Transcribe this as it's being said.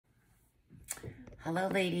Hello,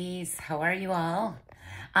 ladies. How are you all?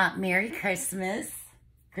 Merry Christmas.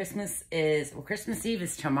 Christmas Eve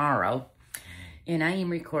is tomorrow, and I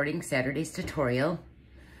am recording Saturday's tutorial.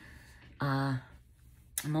 I'm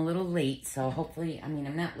a little late, so hopefully,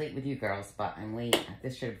 I'm not late with you girls, but I'm late.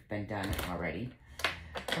 This should have been done already.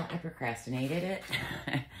 Well, I procrastinated it.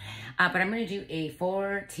 But I'm going to do a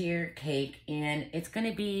 4-tier cake, and it's going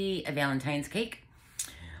to be a Valentine's cake.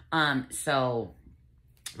 So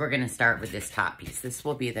we're going to start with this top piece. This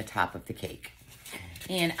will be the top of the cake.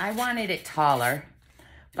 And I wanted it taller,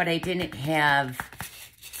 but I didn't have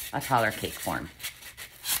a taller cake form.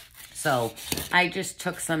 So I just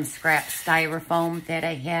took some scrap styrofoam that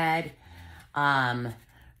I had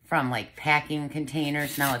from like packing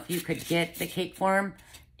containers. Now, if you could get the cake form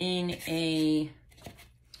in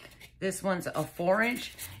this one's a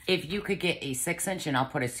 4-inch. If you could get a 6-inch, and I'll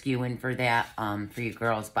put a skew in for that for you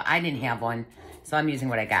girls, but I didn't have one, so I'm using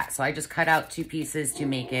what I got. So I just cut out 2 pieces to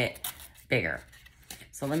make it bigger.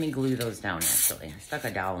 So let me glue those down actually. I stuck a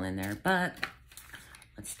dowel in there, but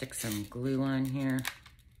let's stick some glue on here.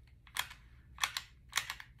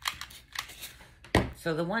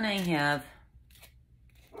 So the one I have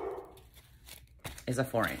is a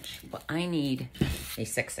 4-inch, but I need a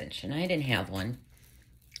 6-inch, and I didn't have one.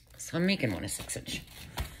 So I'm making one a 6-inch.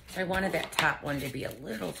 So I wanted that top one to be a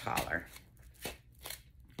little taller.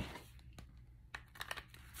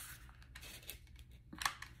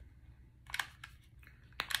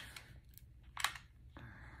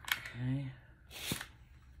 Okay.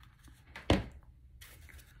 Let's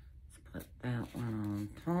put that one on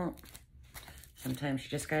top. Sometimes you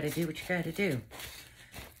just got to do what you got to do.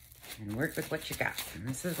 And work with what you got. And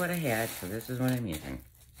this is what I had, so this is what I'm using.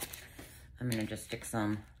 I'm going to just stick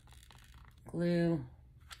some glue.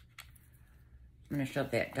 I'm going to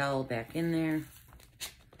shove that dowel back in there.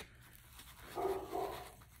 All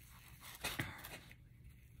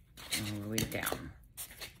the way down.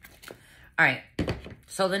 All right.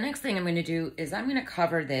 So the next thing I'm going to do is I'm going to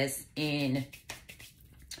cover this in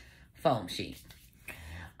foam sheet.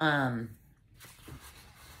 And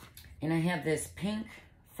I have this pink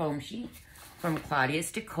foam sheet from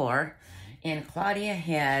Claudia's Decor. And Claudia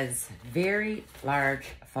has very large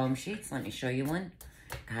foam sheets. Let me show you one.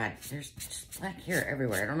 God, there's just black hair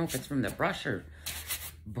everywhere. I don't know if it's from the brush or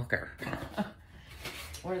Booker.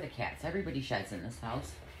 Or the cats. Everybody sheds in this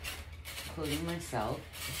house, including myself.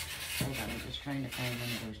 Hold on, I'm just trying to find one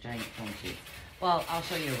of those giant foam sheets. Well, I'll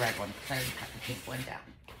show you a red one because I already cut the pink one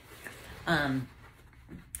down.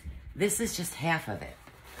 This is just half of it.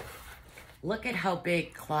 Look at how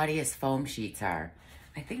big Claudia's foam sheets are.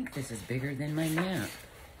 I think this is bigger than my map.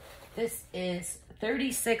 This is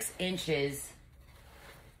 36 inches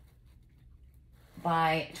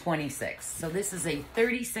by 26. So this is a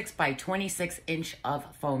 36 by 26 inch of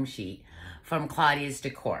foam sheet from Claudia's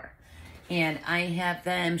Decor. And I have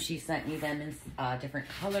them, she sent me them in different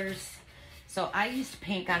colors. So I used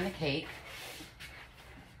pink on the cake.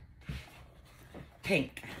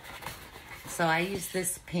 Pink. So I used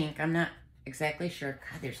this pink. I'm not exactly sure.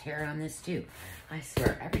 God, there's hair on this too. I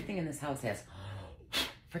swear, everything in this house has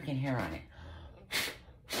freaking hair on it.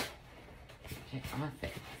 Get off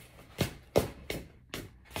it.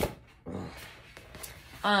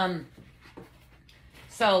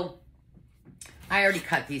 So I already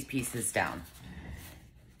cut these pieces down.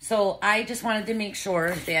 So I just wanted to make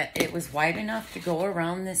sure that it was wide enough to go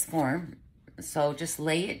around this form. So just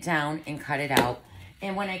lay it down and cut it out.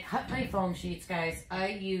 And when I cut my foam sheets, guys, I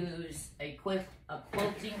use a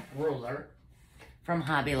quilting ruler from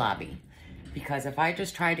Hobby Lobby. Because if I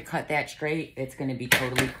just try to cut that straight, it's going to be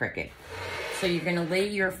totally crooked. So you're going to lay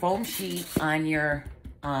your foam sheet on your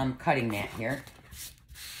cutting mat here.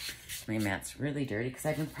 My mat's really dirty because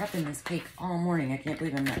I've been prepping this cake all morning. I can't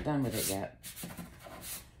believe I'm not done with it yet.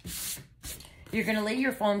 You're going to lay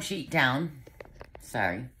your foam sheet down.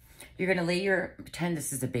 Sorry. You're going to lay your, pretend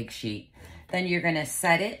this is a big sheet. Then you're going to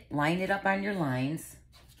set it, line it up on your lines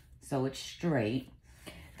so it's straight.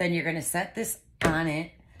 Then you're going to set this on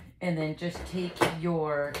it, and then just take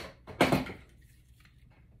your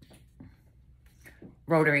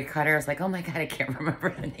rotary cutter. I was like, oh my God, I can't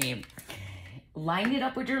remember the name. Line it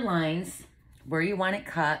up with your lines where you want it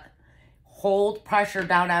cut. Hold pressure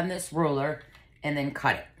down on this ruler and then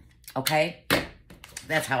cut it, okay?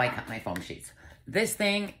 That's how I cut my foam sheets. This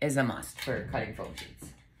thing is a must for cutting foam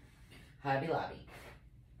sheets. Hobby Lobby.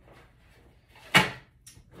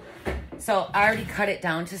 So I already cut it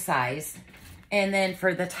down to size. And then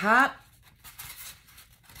for the top,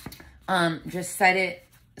 just set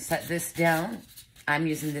this down. I'm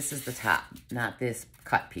using this as the top, not this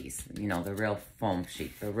cut piece. You know, the real foam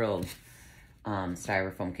sheet, the real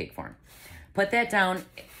styrofoam cake form. Put that down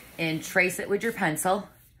and trace it with your pencil,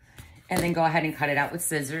 and then go ahead and cut it out with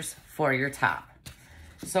scissors for your top.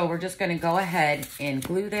 So we're just gonna go ahead and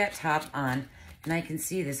glue that top on, and I can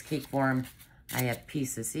see this cake form. I have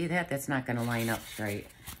pieces. See that? That's not gonna line up straight.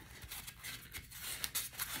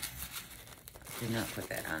 Did not put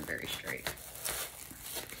that on very straight.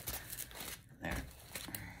 There.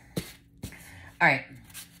 All right.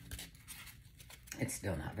 It's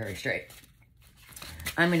still not very straight.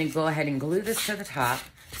 I'm going to go ahead and glue this to the top.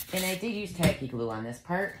 And I did use tacky glue on this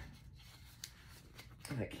part.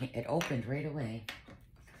 Oh, it opened right away.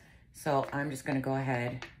 So I'm just going to go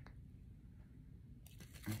ahead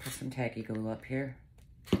and put some tacky glue up here.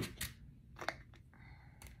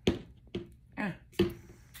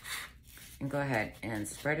 And go ahead and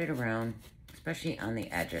spread it around, especially on the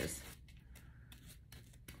edges.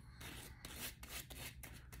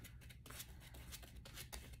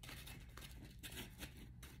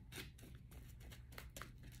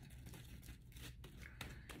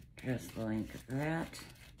 Just like that.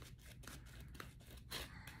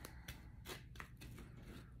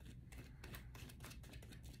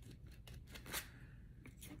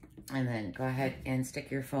 And then go ahead and stick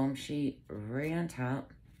your foam sheet right on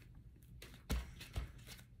top.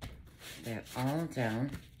 That all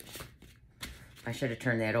down. I should have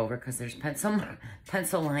turned that over because there's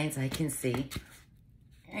pencil lines I can see.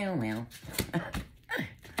 Oh well.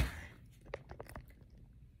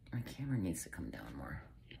 My camera needs to come down more.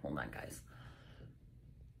 Hold on, guys.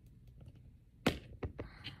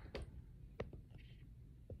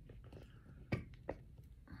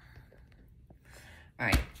 All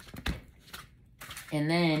right. And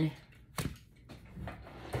then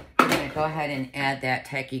I'm going to go ahead and add that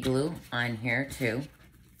tacky glue on here too.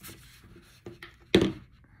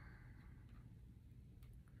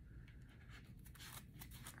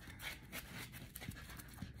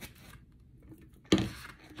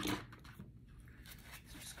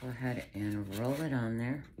 Just go ahead and roll it on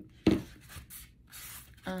there.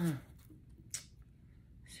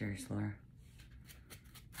 Seriously, Laura.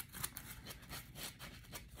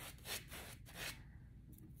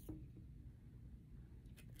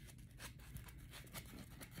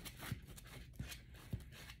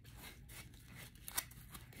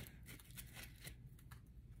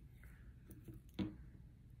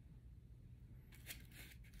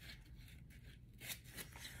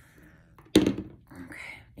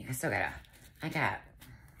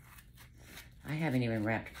 I haven't even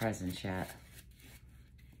wrapped presents yet.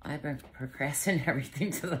 I've been procrastinating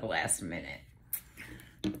everything to the last minute.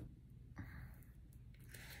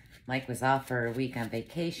 Mike was off for a week on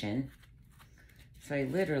vacation, so I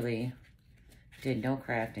literally did no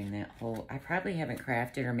crafting that whole... I probably haven't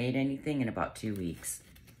crafted or made anything in about 2 weeks.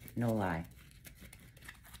 No lie.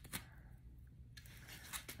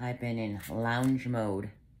 I've been in lounge mode.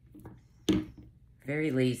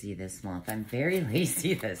 Very lazy this month. I'm very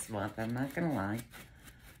lazy this month. I'm not going to lie.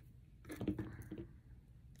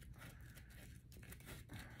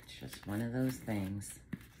 It's just one of those things.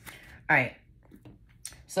 All right.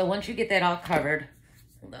 So once you get that all covered,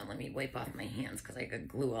 hold on, let me wipe off my hands because I got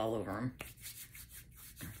glue all over them.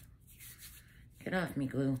 Get off me,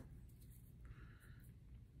 glue.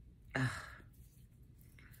 Ugh.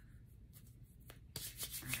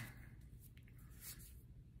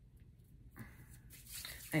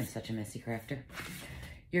 I am such a messy crafter.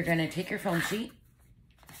 You're going to take your foam sheet.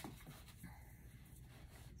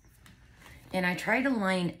 And I try to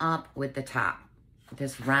line up with the top,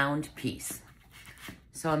 this round piece.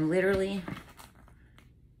 So I'm literally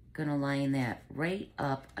going to line that right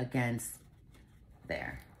up against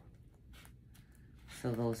there.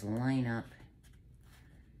 So those line up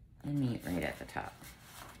and meet right at the top.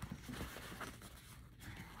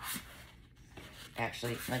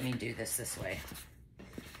 Actually, let me do this way.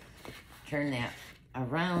 Turn that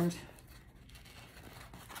around.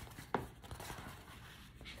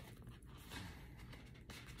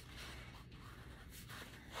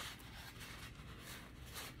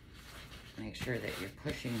 Make sure that you're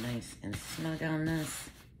pushing nice and snug on this.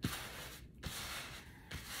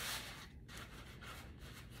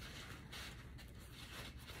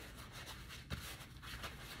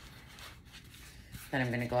 Then I'm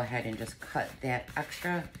going to go ahead and just cut that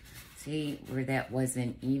extra. See where that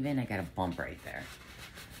wasn't even? I got a bump right there.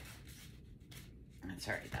 That's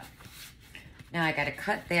already done. Now I got to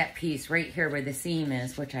cut that piece right here where the seam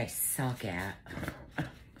is, which I suck at.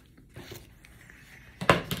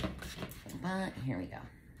 But here we go.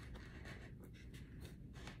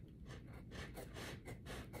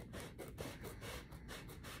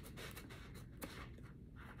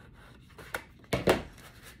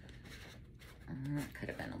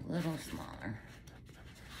 a little smaller.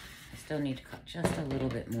 I still need to cut just a little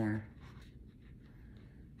bit more.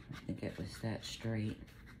 I think it was that straight.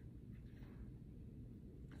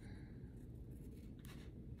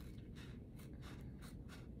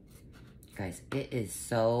 Guys, it is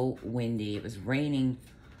so windy. It was raining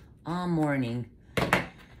all morning.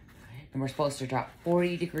 And we're supposed to drop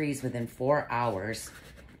 40 degrees within 4 hours.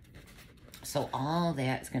 So all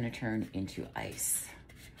that's going to turn into ice.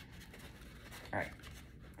 All right.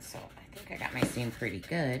 So I think I got my seam pretty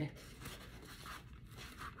good.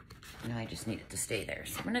 Now I just need it to stay there.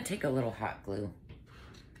 So I'm going to take a little hot glue.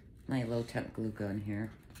 My low temp glue gun here.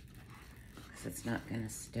 Because it's not going to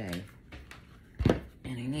stay.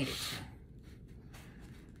 And I need it to.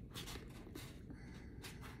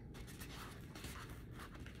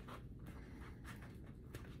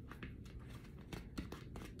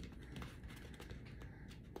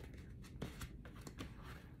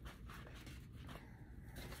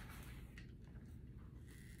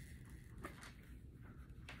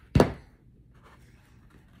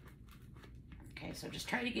 So just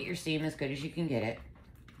try to get your seam as good as you can get it.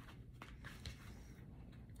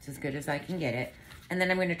 It's as good as I can get it. And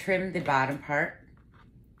then I'm going to trim the bottom part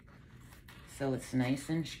so it's nice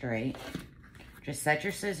and straight. Just set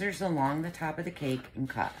your scissors along the top of the cake and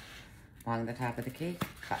cut. Along the top of the cake,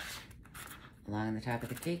 cut. Along the top of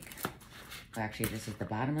the cake. Well, actually, this is the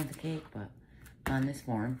bottom of the cake, but on this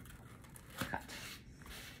form, cut.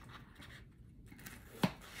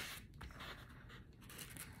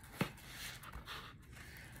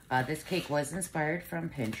 This cake was inspired from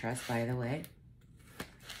Pinterest, by the way.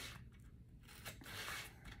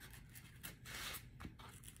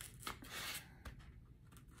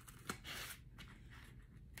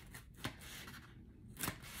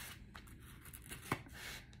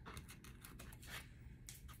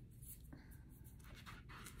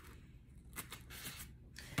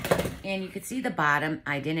 And you can see the bottom,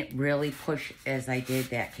 I didn't really push as I did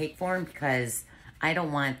that cake form because I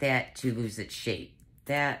don't want that to lose its shape.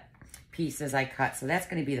 That pieces I cut, so that's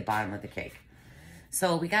going to be the bottom of the cake.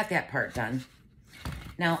 So we got that part done.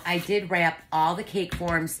 Now I did wrap all the cake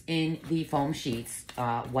forms in the foam sheets,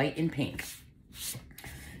 white and pink.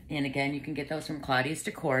 And again, you can get those from Claudia's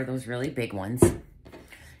Decor, those really big ones.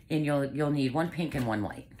 And you'll need one pink and one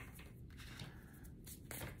white.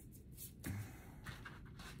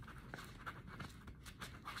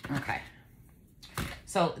 Okay.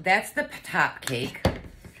 So that's the top cake.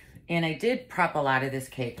 And I did prep a lot of this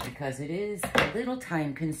cake because it is a little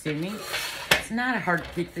time consuming. It's not a hard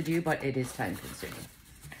cake to do, but it is time consuming.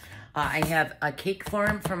 I have a cake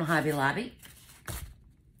form from Hobby Lobby.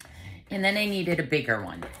 And then I needed a bigger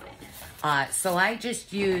one. So I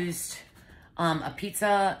just used a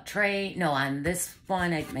pizza tray. No, on this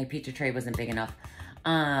one, my pizza tray wasn't big enough.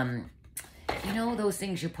 You know those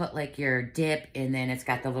things you put like your dip and then it's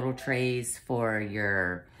got the little trays for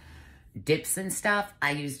your dips and stuff.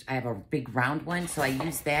 I have a big round one, so I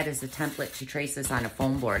used that as a template to trace this on a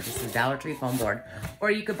foam board. This is Dollar Tree foam board.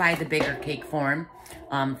 Or you could buy the bigger cake form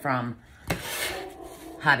from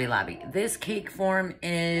Hobby Lobby. This cake form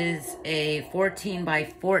is a 14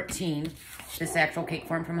 by 14. This actual cake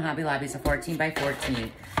form from Hobby Lobby is a 14 by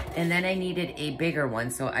 14. And then I needed a bigger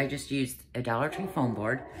one, so I just used a Dollar Tree foam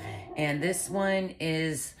board. And this one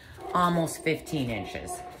is almost 15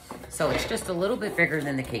 inches. So it's just a little bit bigger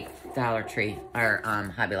than the cake Dollar Tree or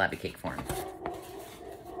Hobby Lobby cake form.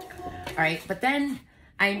 All right, but then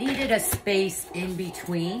I needed a space in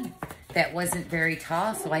between that wasn't very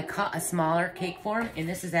tall, so I cut a smaller cake form, and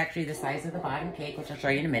this is actually the size of the bottom cake, which I'll show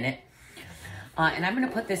you in a minute. And I'm gonna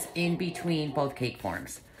put this in between both cake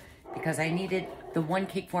forms because I needed the one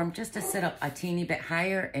cake form just to sit up a teeny bit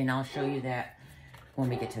higher, and I'll show you that when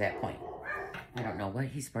we get to that point. I don't know what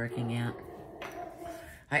he's barking at.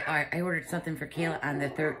 I ordered something for Kayla on the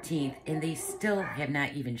 13th, and they still have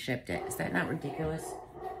not even shipped it. Is that not ridiculous?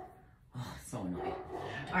 Oh, so annoying.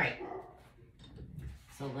 All right.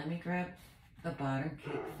 So let me grab the bottom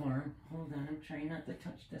cake form. Hold on, I'm trying not to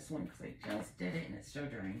touch this one because I just did it and it's so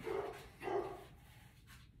drying.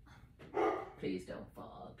 Please don't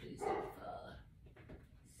fall. Please don't fall.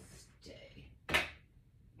 Stay.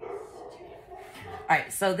 All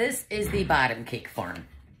right, so this is the bottom cake form.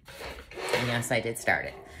 And yes, I did start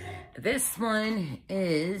it. This one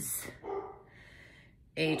is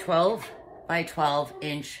a 12 by 12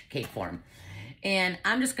 inch cake form. And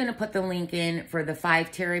I'm just gonna put the link in for the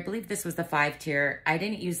 5 tier. I believe this was the 5 tier. I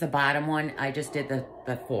didn't use the bottom one, I just did the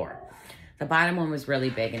 4. The bottom one was really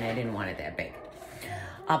big and I didn't want it that big.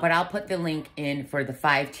 But I'll put the link in for the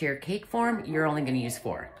 5 tier cake form. You're only gonna use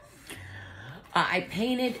 4. I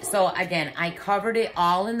painted, so again, I covered it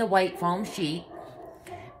all in the white foam sheet.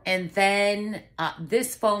 And then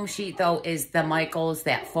this foam sheet, though, is the Michaels,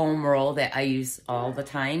 that foam roll that I use all the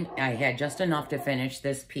time. I had just enough to finish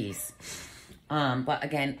this piece. But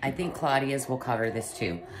again, I think Claudia's will cover this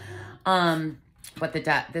too. But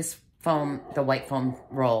this foam, the white foam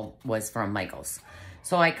roll was from Michaels.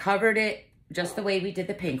 So I covered it just the way we did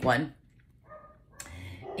the pink one.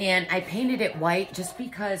 And I painted it white just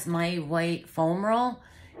because my white foam roll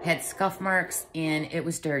had scuff marks and it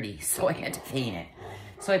was dirty. So I had to paint it.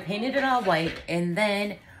 So I painted it all white, and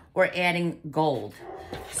then we're adding gold.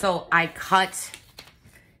 So I cut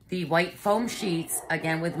the white foam sheets,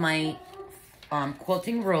 again with my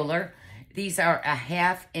quilting ruler. These are a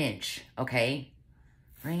 1/2 inch, okay?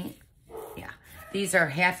 Right? Yeah. These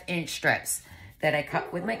are 1/2 inch strips that I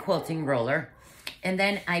cut with my quilting ruler. And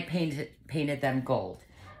then I painted them gold.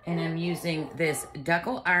 And I'm using this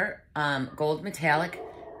Deco Art gold metallic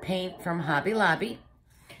paint from Hobby Lobby.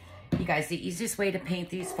 You guys, the easiest way to paint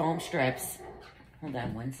these foam strips, hold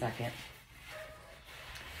on one second.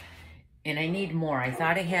 And I need more. I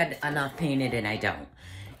thought I had enough painted and I don't.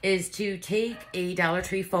 Is to take a Dollar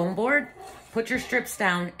Tree foam board, put your strips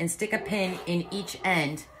down, and stick a pin in each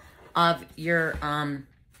end of your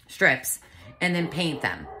strips, and then paint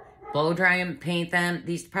them. Blow dry them, paint them.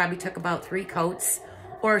 These probably took about 3 coats,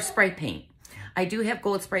 or spray paint. I do have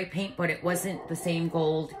gold spray paint, but it wasn't the same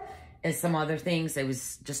gold as some other things. It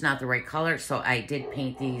was just not the right color, so I did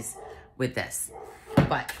paint these with this.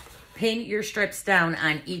 But pin your strips down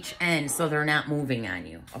on each end so they're not moving on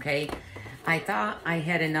you, okay? I thought I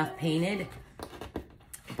had enough painted,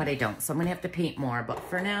 but I don't, so I'm gonna have to paint more. But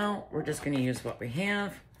for now, we're just gonna use what we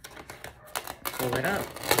have. Pull it up.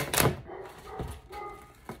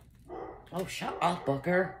 Oh, shut up,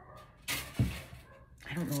 Booker.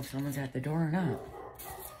 I don't know if someone's at the door or not.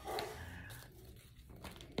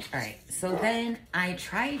 All right, so then I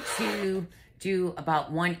try to do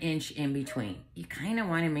about 1 inch in between. You kind of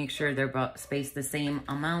want to make sure they're about spaced the same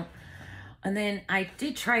amount. And then I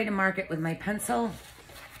did try to mark it with my pencil.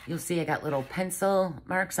 You'll see I got little pencil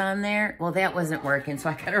marks on there. Well, that wasn't working, so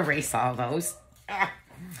I got to erase all those.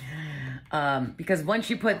 Because once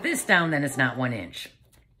you put this down, then it's not 1 inch.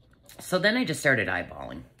 So then I just started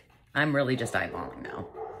eyeballing. I'm really just eyeballing now.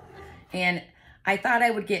 And I thought I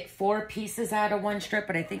would get 4 pieces out of 1 strip,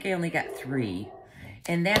 but I think I only got 3.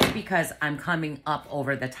 And that's because I'm coming up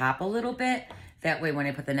over the top a little bit. That way when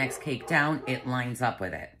I put the next cake down, it lines up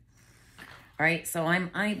with it. All right, so I'm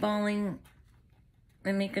eyeballing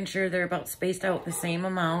and making sure they're about spaced out the same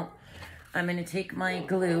amount. I'm gonna take my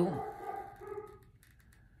glue.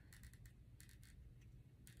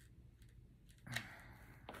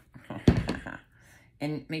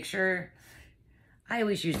 And make sure, I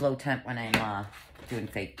always use low temp when I'm doing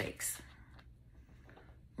fake bakes.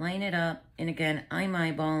 Line it up, and again, I'm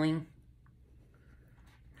eyeballing.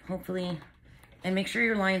 Hopefully, and make sure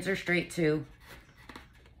your lines are straight too.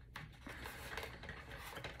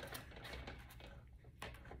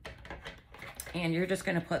 And you're just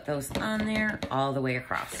gonna put those on there all the way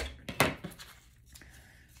across.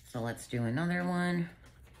 So let's do another one.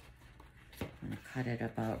 I'm gonna cut it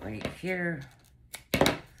about right here.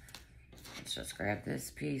 Let's just grab this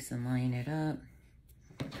piece and line it up.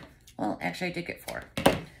 Well, actually I did get 4.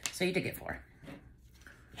 So you did get 4.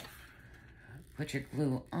 Put your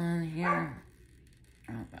glue on here.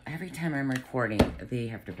 Oh, every time I'm recording, they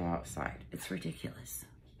have to go outside. It's ridiculous.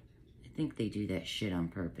 I think they do that shit on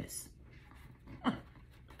purpose.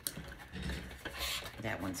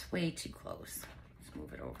 That one's way too close. Let's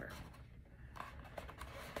move it over.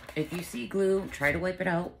 If you see glue, try to wipe it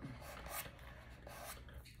out.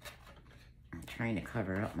 I'm trying to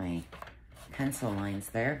cover up my pencil lines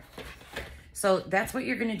there. So that's what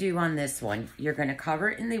you're going to do on this one. You're going to cover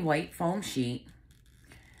it in the white foam sheet.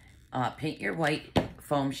 Paint your white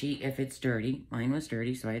foam sheet if it's dirty. Mine was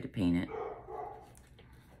dirty, so I had to paint it.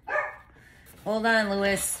 Hold on,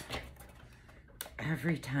 Louis.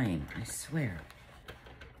 Every time, I swear.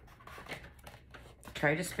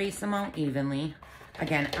 Try to space them out evenly.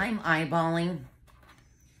 Again, I'm eyeballing.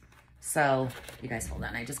 So, you guys hold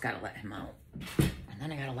on. I just got to let him out. And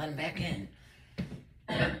then I got to let him back in.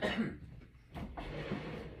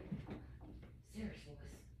 Seriously,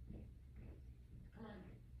 Louis. Come on.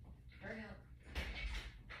 Hurry up.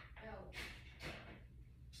 Go.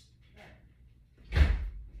 There.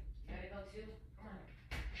 Gotta go too? Come on.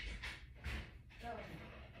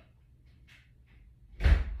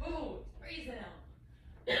 Go. Ooh, it's freezing out.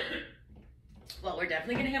 Well, we're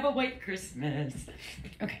definitely gonna have a white Christmas.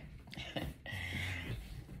 Okay.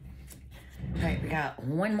 All right, we got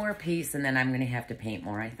one more piece, and then I'm gonna have to paint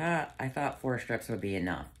more. I thought 4 strips would be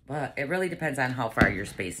enough, but it really depends on how far you're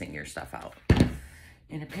spacing your stuff out.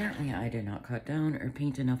 And apparently I did not cut down or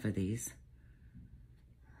paint enough of these.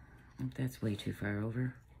 That's way too far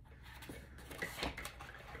over.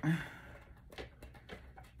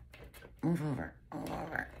 Move over, move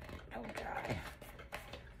over. Don't dry.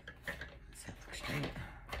 Does that look straight?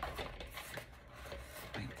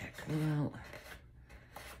 Wipe that glue out.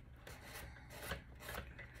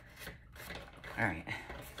 All right.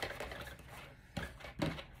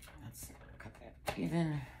 Let's cut that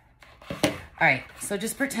even. All right, so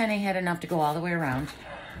just pretend I had enough to go all the way around.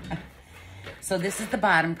 So this is the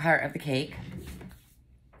bottom part of the cake.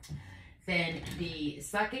 Then the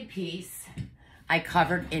second piece I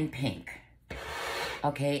covered in pink.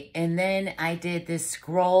 Okay, and then I did this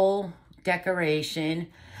scroll decoration,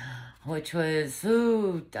 which was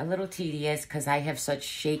a little tedious because I have such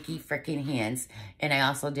shaky freaking hands. And I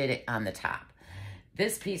also did it on the top.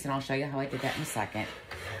 This piece, and I'll show you how I did that in a second.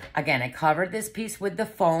 Again, I covered this piece with the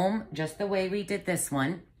foam, just the way we did this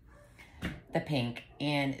one, the pink.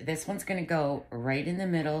 And this one's gonna go right in the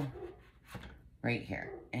middle, right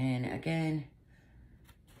here. And again,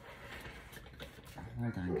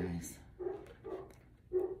 hold on guys.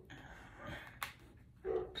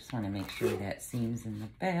 Just wanna make sure that seam's in the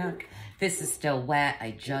back. This is still wet.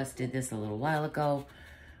 I just did this a little while ago.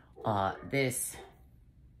 This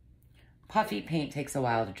puffy paint takes a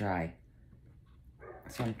while to dry.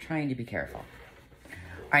 So I'm trying to be careful.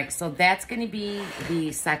 All right, so that's gonna be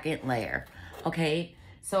the second layer, okay?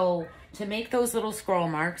 So to make those little scroll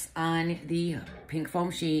marks on the pink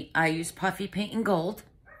foam sheet, I used puffy paint in gold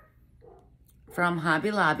from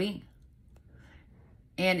Hobby Lobby.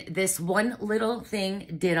 And this one little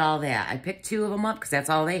thing did all that. I picked 2 of them up because that's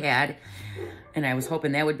all they had. And I was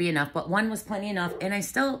hoping that would be enough, but 1 was plenty enough. And I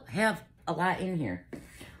still have a lot in here.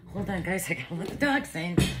 Hold on, guys. I gotta let the dogs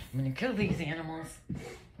in. I'm gonna kill these animals.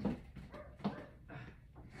 I'm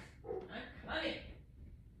coming.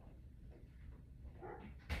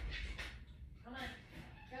 Come on.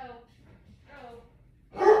 Go. Go.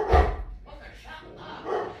 Shut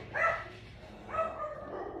up.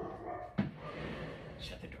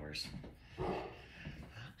 Shut the doors.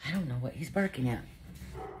 I don't know what he's barking at.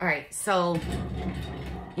 All right, so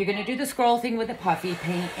you're gonna do the scroll thing with the puffy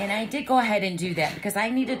paint, and I did go ahead and do that because I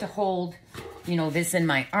needed to hold, you know, this in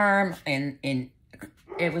my arm, and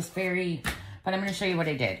it was very, but I'm gonna show you what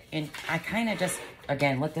I did. And I kind of just,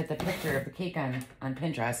 again, looked at the picture of the cake on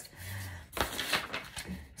Pinterest.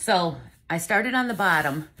 So I started on the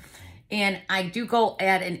bottom, and I do go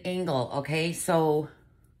at an angle, okay? So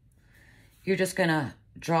you're just gonna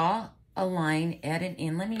draw a line at an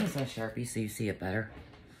end. Let me use a Sharpie so you see it better.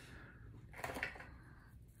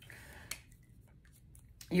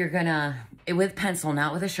 You're gonna, with pencil,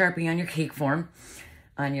 not with a Sharpie on your cake form,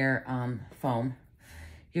 on your foam,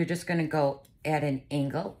 you're just gonna go at an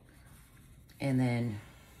angle and then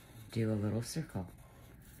do a little circle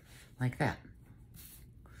like that.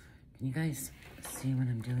 Can you guys see what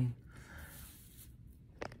I'm doing?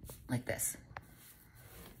 Like this.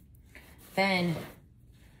 Then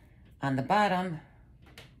on the bottom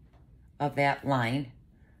of that line,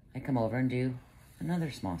 I come over and do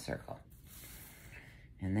another small circle.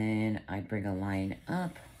 And then I bring a line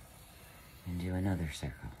up and do another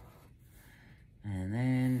circle. And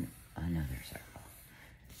then another circle.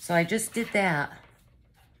 So I just did that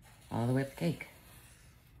all the way up the cake.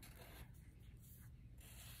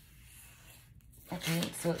 Okay,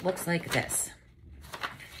 so it looks like this.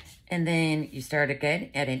 And then you start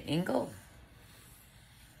again at an angle.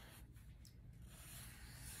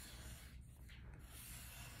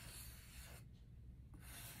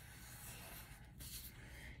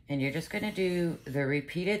 And you're just gonna do the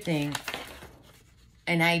repeated thing.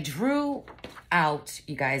 And I drew out,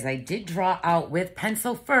 you guys, I did draw out with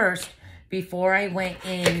pencil first before I went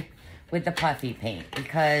in with the puffy paint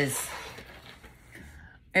because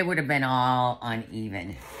it would have been all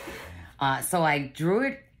uneven. So I drew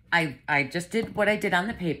it, I just did what I did on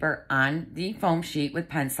the paper on the foam sheet with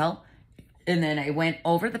pencil. And then I went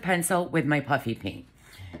over the pencil with my puffy paint.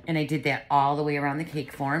 And I did that all the way around the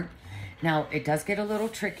cake form. Now, it does get a little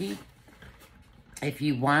tricky. If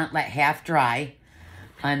you want, let half dry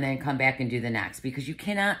and then come back and do the next because you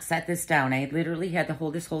cannot set this down. I literally had to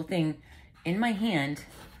hold this whole thing in my hand.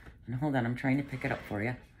 And hold on, I'm trying to pick it up for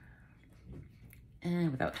you.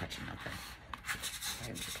 And without touching nothing.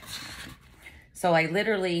 So I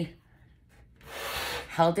literally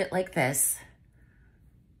held it like this.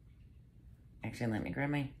 Actually, let me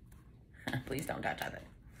grab my, please don't touch it.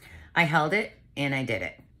 I held it and I did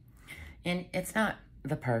it. And it's not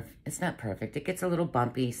it's not perfect. It gets a little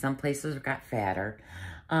bumpy. Some places got fatter.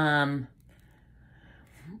 But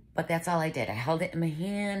that's all I did. I held it in my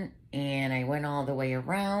hand And I went all the way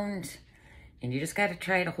around. And you just got to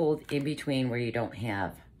try to hold in between where you don't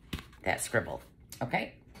have that scribble.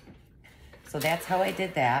 Okay? So that's how I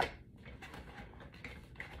did that.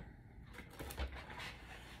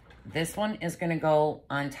 This one is going to go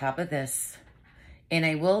on top of this. And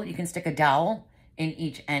you can stick a dowel in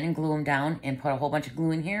each end and glue them down and put a whole bunch of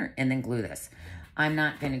glue in here and then glue this. I'm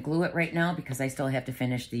not going to glue it right now because I still have to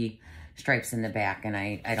finish the stripes in the back and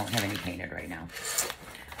I don't have any painted right now.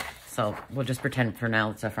 So we'll just pretend for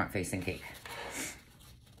now it's a front facing cake.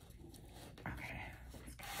 Okay,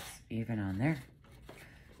 let's get this even on there.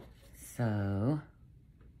 So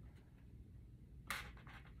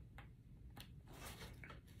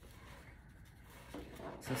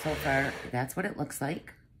far, that's what it looks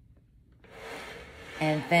like.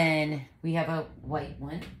 And then we have a white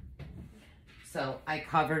one. So I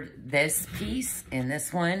covered this piece and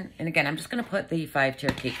this one. And again, I'm just going to put the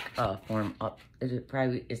 5-tier cake form up. It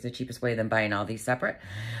probably is the cheapest way than buying all these separate.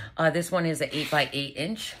 This one is an 8 by 8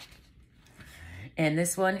 inch. And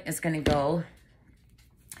this one is going to go...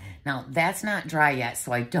 Now, that's not dry yet,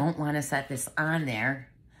 so I don't want to set this on there.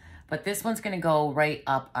 But this one's going to go right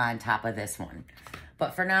up on top of this one.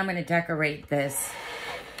 But for now, I'm going to decorate this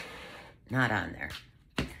not on there.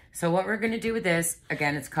 So what we're going to do with this,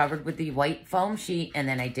 again, it's covered with the white foam sheet, and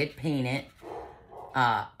then I did paint it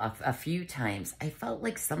a few times. I felt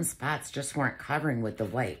like some spots just weren't covering with the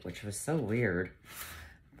white, which was so weird.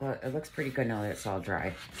 But it looks pretty good now that it's all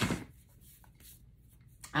dry.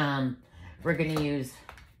 We're going to use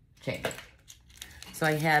chain. So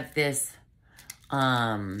I have this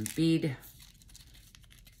bead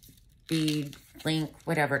link,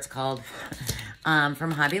 whatever it's called,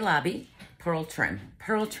 from Hobby Lobby, pearl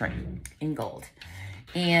trim in gold.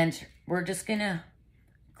 And we're just gonna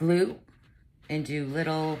glue and do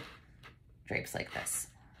little drapes like this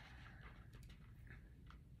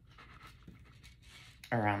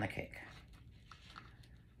around the cake.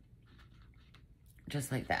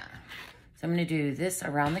 Just like that. So I'm gonna do this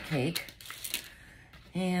around the cake.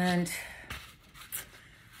 And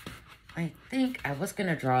I think I was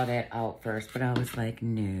gonna draw that out first, but I was like,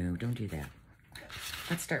 no, don't do that.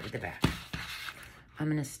 Let's start with the back. I'm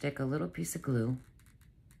gonna stick a little piece of glue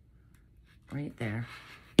right there.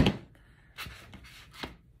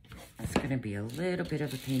 It's gonna be a little bit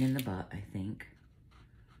of a pain in the butt, I think.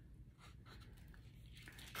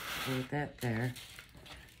 Put that there.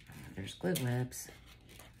 There's glue webs.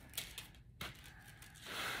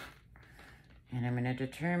 And I'm gonna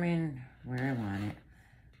determine where I want it.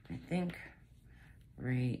 I think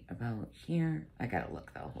right about here. I gotta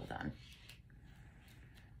look though, hold on.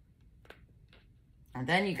 And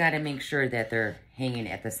then you gotta make sure that they're hanging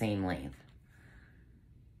at the same length.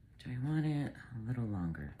 Do I want it a little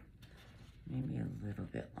longer? Maybe a little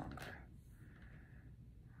bit longer.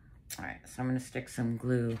 All right, so I'm gonna stick some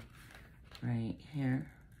glue right here.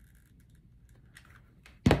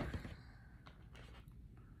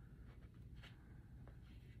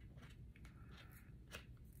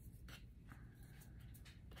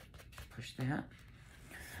 Push that.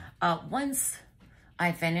 Once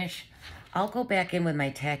I finish, I'll go back in with my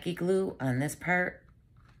tacky glue on this part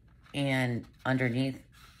and underneath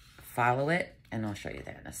follow it, and I'll show you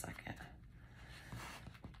that in a second.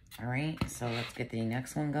 All right, so let's get the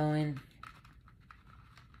next one going.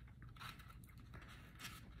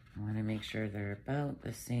 I want to make sure they're about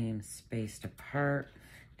the same spaced apart,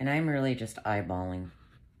 and I'm really just eyeballing,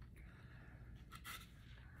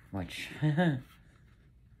 which I'm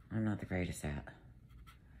not the greatest at.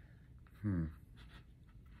 I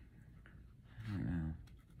don't know.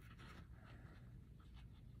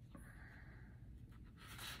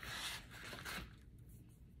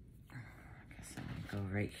 I guess I'm gonna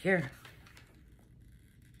go right here.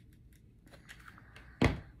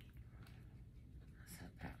 Set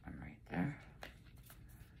that one right there.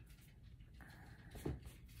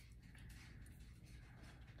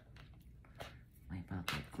 Wipe out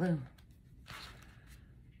that glue.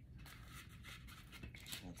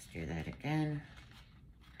 Let's do that again.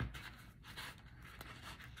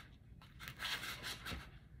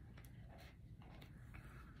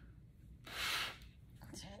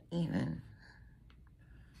 Is that even?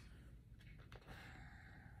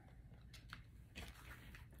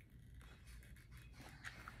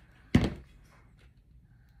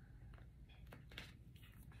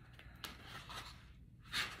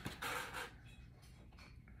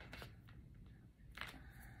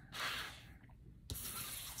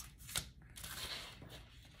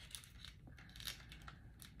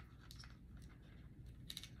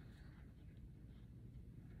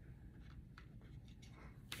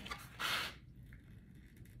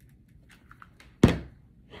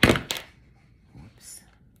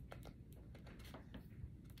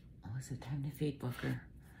 is it time to feed Booker?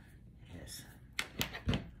 It is.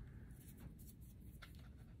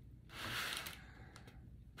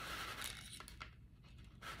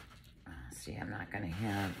 See, I'm not going to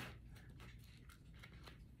have...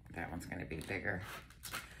 That one's going to be bigger.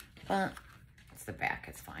 But it's the back.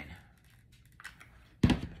 It's fine.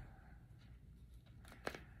 Actually,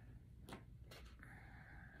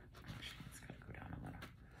 it's got to go down a little.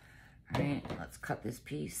 All right, let's cut this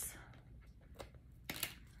piece.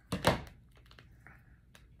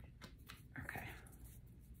 Okay.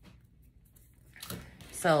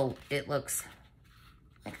 So it looks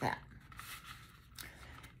like that.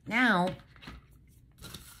 Now,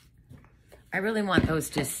 I really want those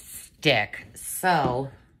to stick, so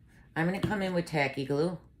I'm going to come in with Tacky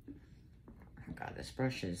glue. Oh God, this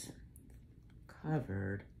brush is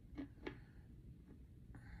covered.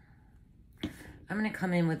 I'm going to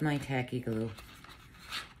come in with my Tacky glue,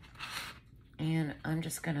 and I'm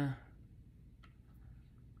just going to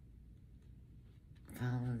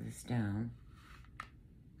follow this down.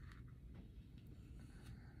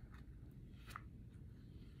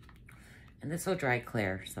 And this will dry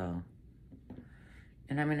clear, so...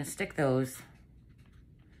 And I'm going to stick those.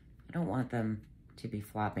 I don't want them to be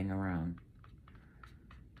flopping around.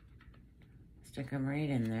 Stick them right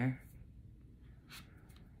in there.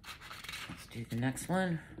 Let's do the next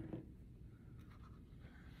one.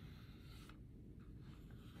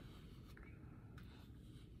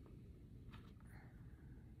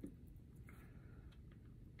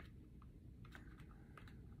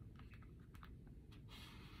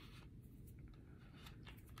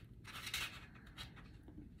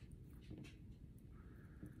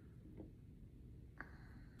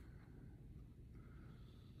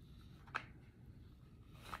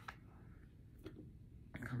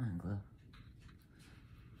 Come on, glue.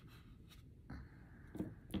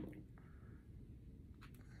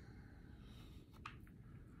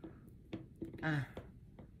 I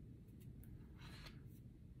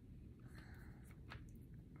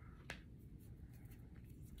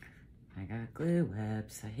got glue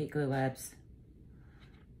webs. I hate glue webs.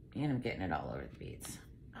 And I'm getting it all over the beads.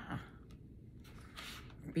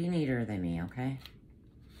 Be neater than me, okay?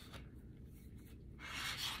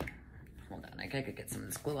 Hold on, I gotta get some of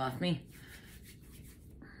this glue off me.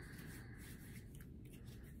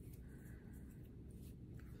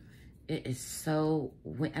 It is so,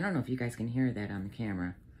 I don't know if you guys can hear that on the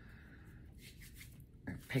camera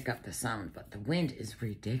or pick up the sound, but the wind is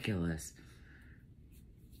ridiculous.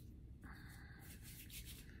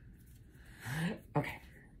 Okay.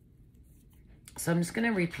 So I'm just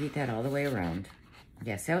gonna repeat that all the way around.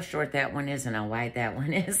 Yeah, see how short that one is and how wide that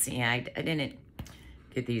one is? Yeah, I didn't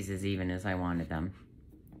get these as even as I wanted them.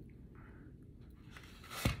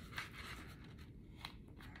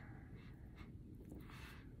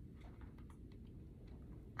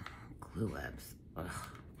 Glue webs. Ugh.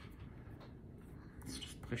 Let's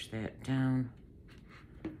just push that down.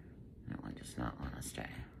 That one does not want to stay.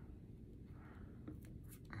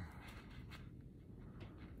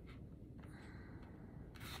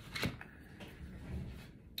 Hold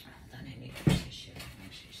on, I need a tissue.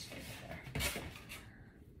 Make sure you stay there.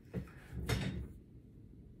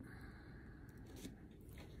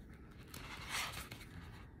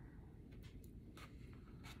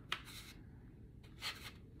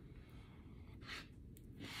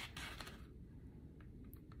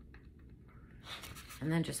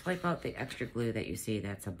 And then just wipe out the extra glue that you see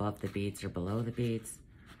that's above the beads or below the beads.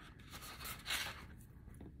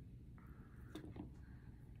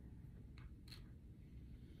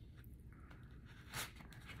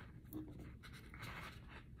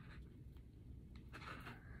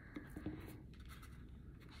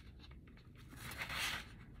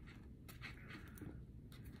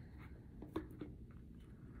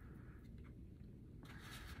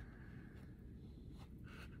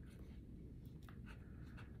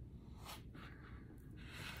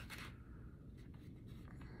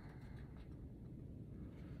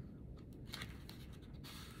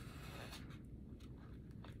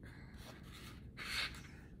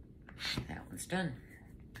 That one's done.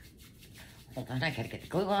 Hold on, I gotta get the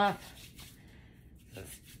glue off.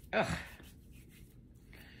 Ugh.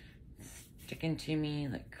 Sticking to me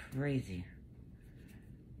like crazy.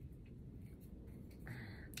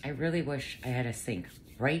 I really wish I had a sink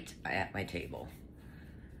right at my table.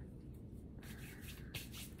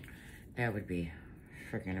 That would be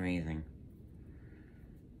freaking amazing.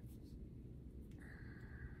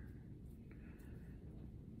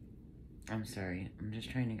 I'm sorry. I'm just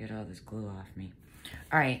trying to get all this glue off me.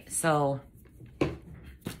 All right, so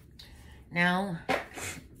now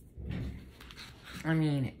I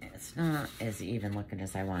mean, it's not as even looking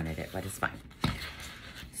as I wanted it, but it's fine.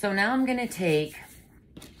 So now I'm gonna take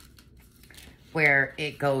where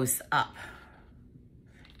it goes up,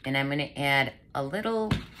 and I'm gonna add a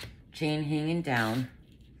little chain hanging down,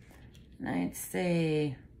 and I'd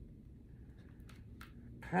say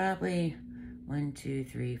probably 1, 2,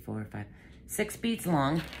 3, 4, 5, 6 beads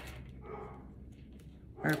long,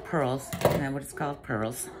 or pearls. Isn't that what it's called?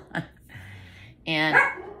 Pearls. And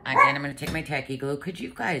again, I'm going to take my tacky glue. Could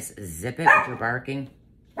you guys zip it with your barking?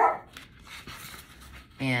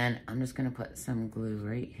 And I'm just going to put some glue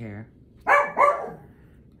right here.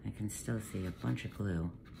 I can still see a bunch of glue.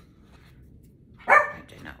 I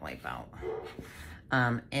did not wipe out.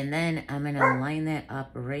 And then I'm going to line that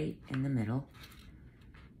up right in the middle,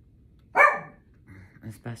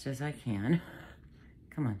 as best as I can.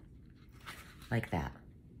 Come on. Like that.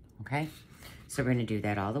 Okay? So we're going to do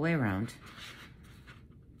that all the way around.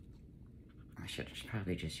 I should have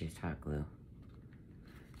probably just used hot glue.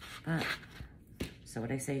 But, so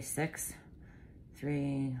what I say, 6,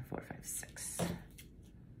 3, 4, 5, 6.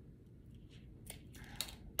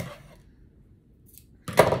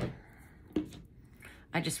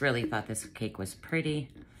 I just really thought this cake was pretty,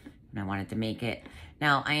 and I wanted to make it.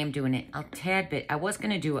 Now, I am doing it a tad bit. I was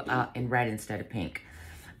going to do it in red instead of pink,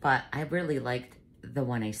 but I really liked the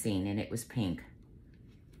one I seen, and it was pink.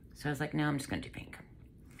 So I was like, no, I'm just going to do pink.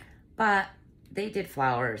 But they did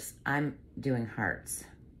flowers. I'm doing hearts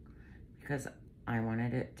because I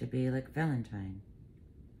wanted it to be like Valentine.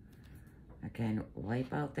 Again,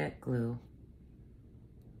 wipe out that glue.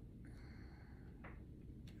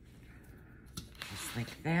 Just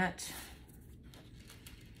like that.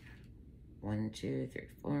 1, 2, 3,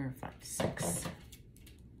 4, 5, 6.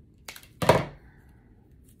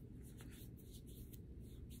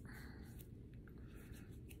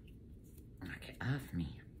 Knock it off me.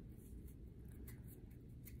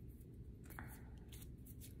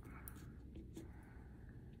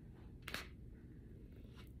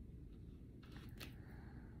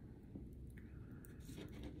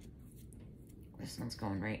 This one's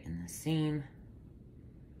going right in the seam.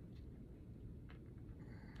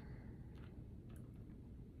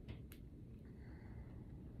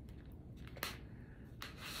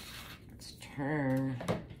 Let's turn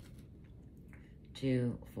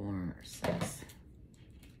 2, 4, 6.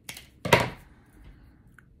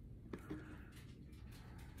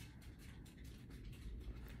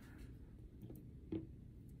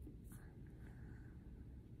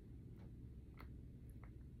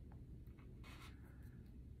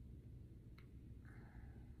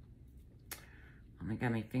 Oh my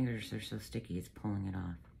God, my fingers are so sticky, it's pulling it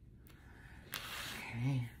off.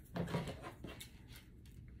 Okay.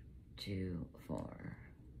 2, 4,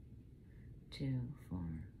 2, 4,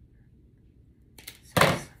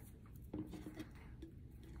 6.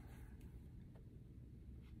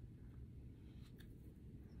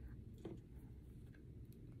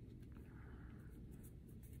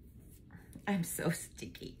 I'm so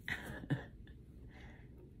sticky.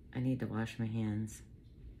 I need to wash my hands.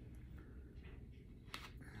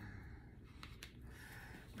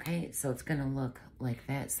 Okay, so it's gonna look like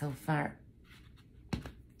that so far.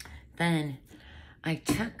 Then I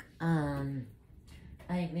took,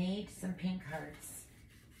 I made some pink hearts.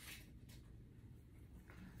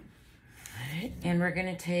 And we're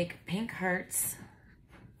gonna take pink hearts.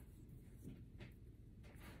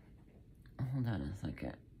 Hold on a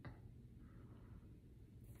second.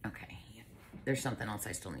 Okay, there's something else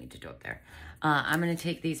I still need to do up there. I'm gonna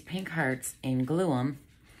take these pink hearts and glue them.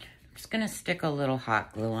 I'm just gonna stick a little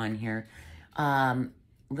hot glue on here.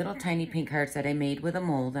 Little tiny pink hearts that I made with a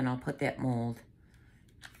mold, and I'll put that mold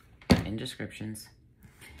in descriptions.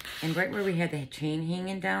 And right where we had the chain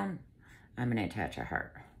hanging down, I'm gonna attach a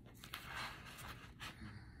heart.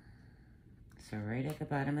 So right at the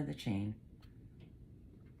bottom of the chain,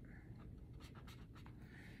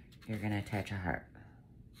 you're gonna attach a heart,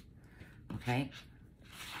 okay?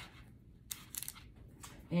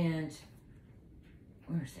 And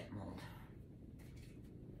where's that mold?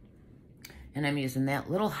 And I'm using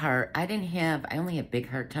that little heart. I only have big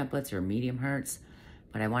heart templates or medium hearts,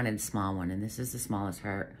 but I wanted a small one, and this is the smallest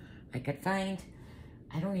heart I could find.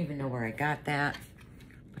 I don't even know where I got that,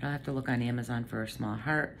 but I'll have to look on Amazon for a small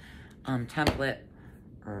heart template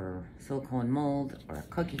or silicone mold or a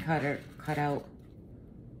cookie cutout.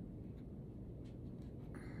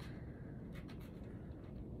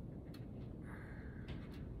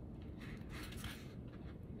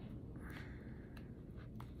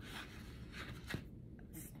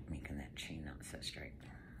 Making that chain not so straight.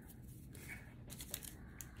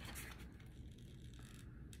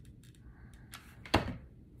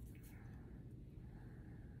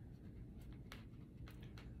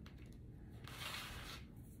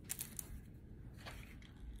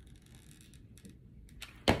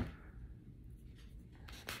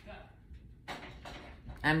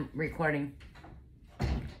 I'm recording. Hi,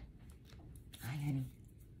 honey.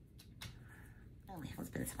 Oh, my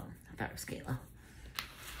husband's home. I thought it was Kayla.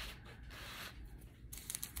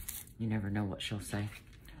 You never know what she'll say.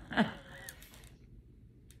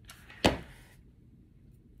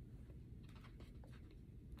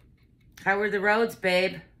 How were the roads,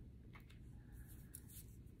 babe?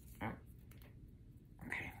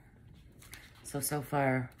 Okay. So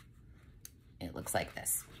far, it looks like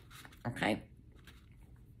this. Okay.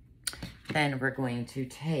 Then we're going to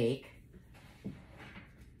take...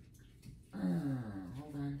 hold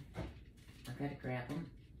on. I gotta grab them.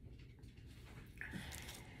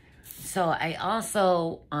 So I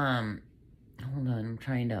also, hold on, I'm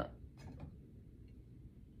trying to...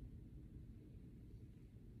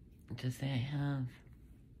 Does say I have?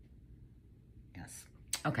 Yes.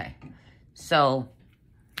 Okay. So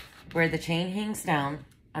where the chain hangs down,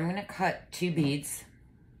 I'm going to cut 2 beads.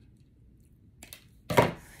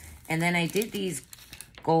 And then I did these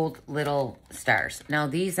gold little stars. Now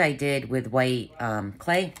these I did with white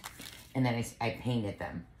clay, and then I painted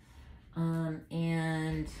them.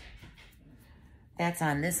 And that's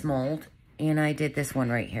on this mold. And I did this one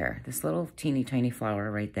right here. This little teeny tiny flower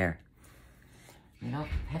right there. And I'll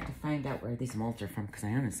have to find out where these molds are from because I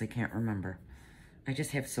honestly can't remember. I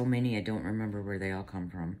just have so many, I don't remember where they all come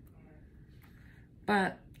from.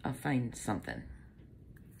 But I'll find something.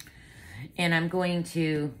 And I'm going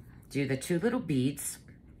to do the 2 little beads.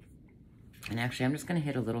 And actually, I'm just going to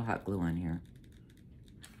hit a little hot glue on here.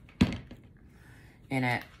 And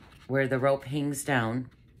at where the rope hangs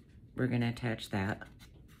down, we're going to attach that.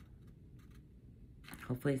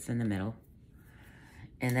 Hopefully it's in the middle.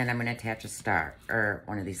 And then I'm going to attach a star, or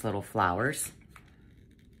one of these little flowers.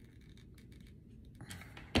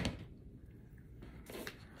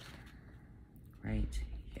 Right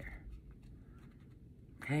here.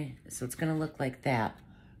 Okay, so it's going to look like that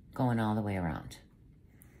going all the way around.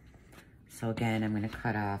 So again, I'm going to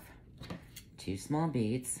cut off 2 small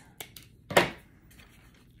beads.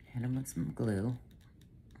 Hit them with some glue.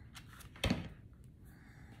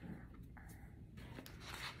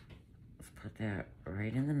 Put that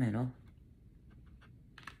right in the middle.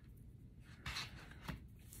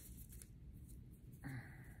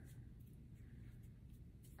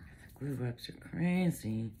 The glue wraps are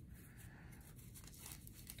crazy.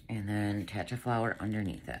 And then attach a flower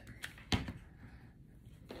underneath it.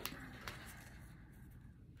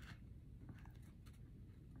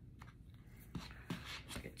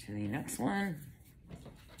 Let's get to the next one.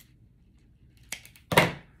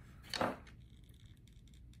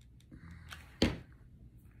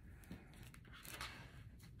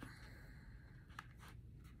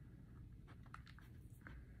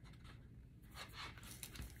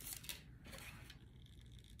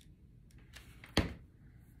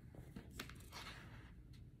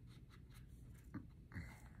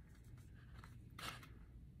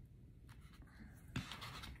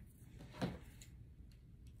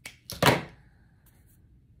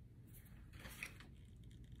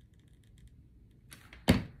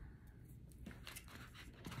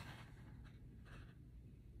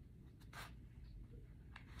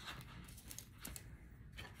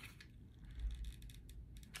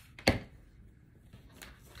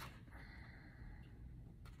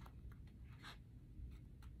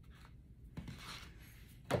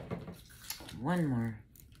 One more.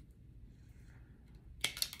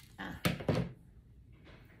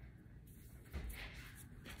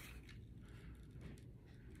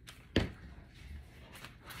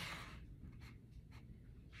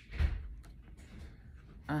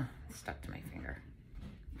 Stuck to my finger.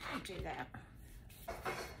 Don't do that.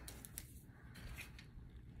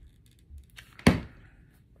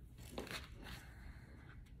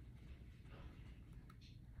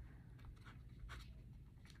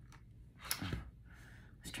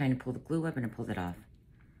 Trying to pull the glue up and I pulled it off.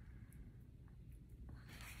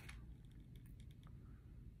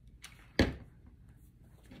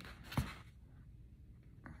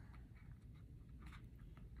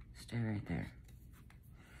 Stay right there.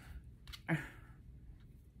 All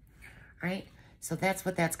right, so that's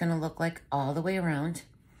what that's going to look like all the way around.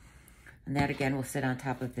 And that again will sit on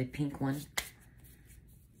top of the pink one.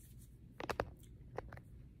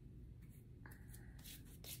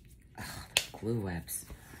 Oh, the glue webs.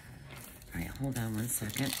 All right, hold on one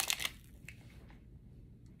second.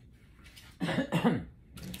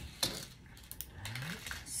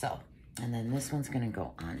 So, and then this one's gonna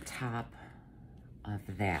go on top of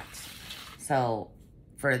that. So,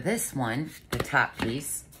 for this one, the top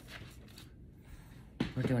piece,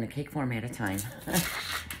 we're doing a cake form at a time.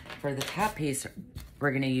 For the top piece,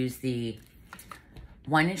 we're gonna use the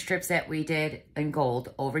 1-inch strips that we did in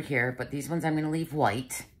gold over here, but these ones I'm going to leave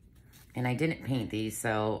white. And I didn't paint these,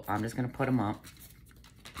 so I'm just going to put them up.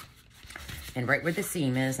 And right where the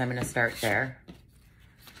seam is, I'm going to start there.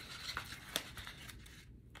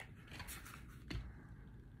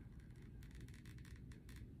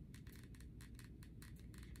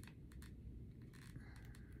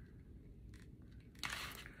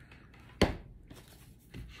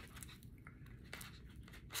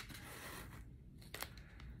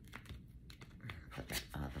 Put that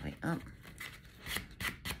all the way up.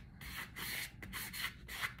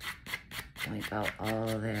 Wipe out all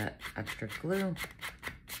of that extra glue.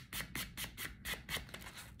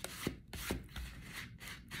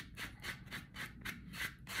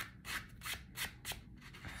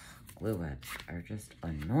 Glue webs are just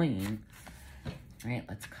annoying. All right,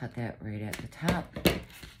 let's cut that right at the top.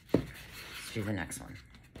 Let's do the next one.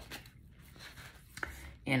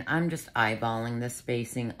 And I'm just eyeballing the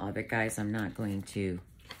spacing of it, guys. I'm not going to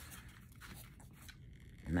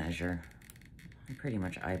measure. I pretty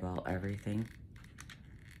much eyeball everything.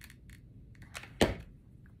 Let's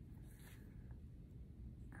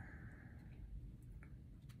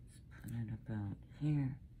put it about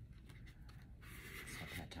here. Set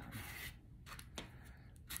that down.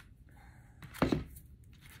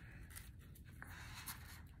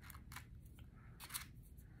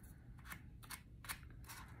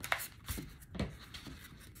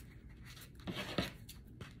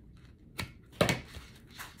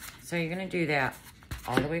 So you're going to do that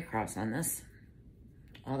all the way across on this,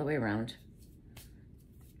 all the way around.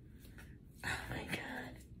 Oh my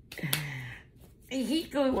God. The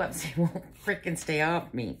heat glue webs, they won't freaking stay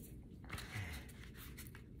off me.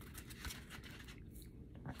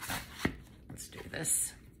 Let's do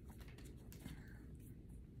this.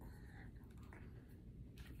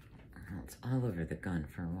 Well, it's all over the gun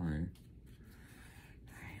for one.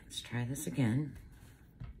 All right, let's try this again.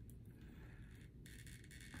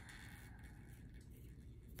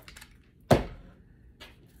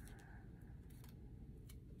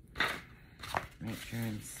 Make sure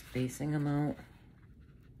I'm spacing them out.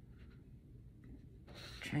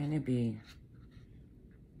 Trying to be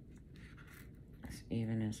as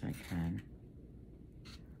even as I can.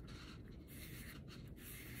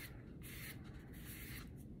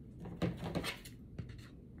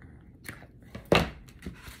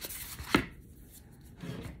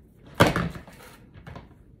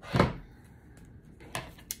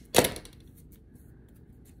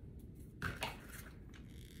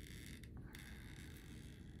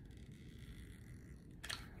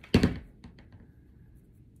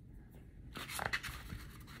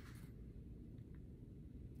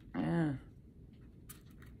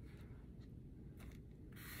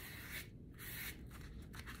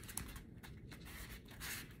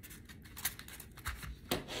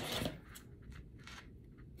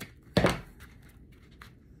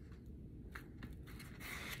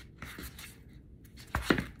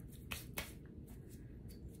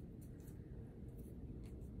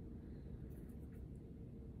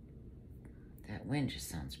 That wind just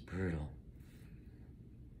sounds brutal.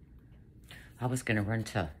 I was gonna run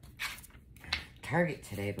to Target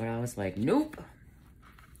today, but I was like, nope.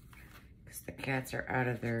 Because the cats are out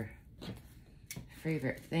of their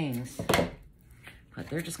favorite things. But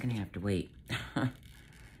they're just gonna have to wait.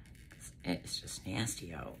 It's just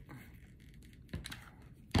nasty out.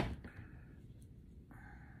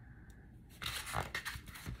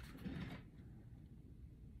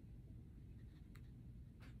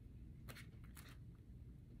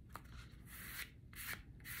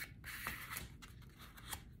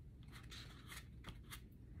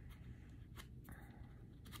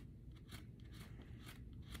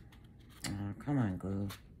 Oh, come on, glue.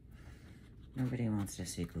 Nobody wants to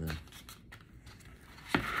see glue.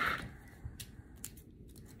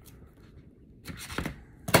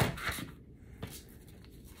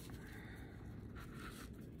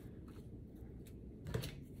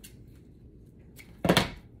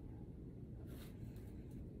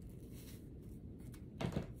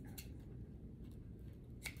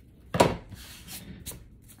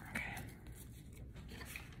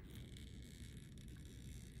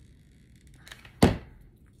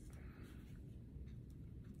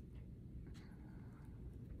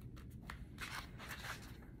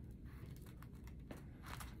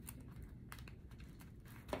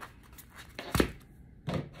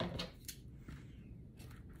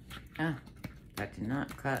 Ah, that did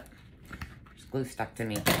not cut. There's glue stuck to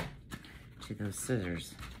me, to those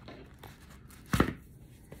scissors.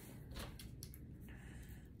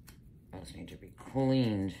 Those need to be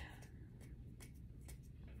cleaned.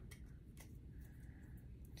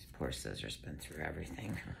 Just poor scissors been through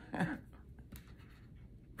everything.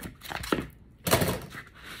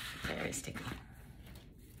 Very sticky.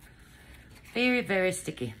 Very, very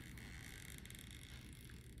sticky.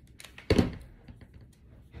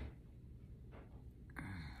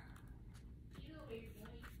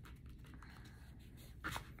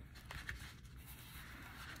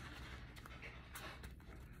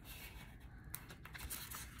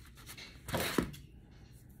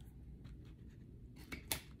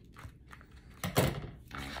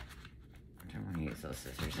 Those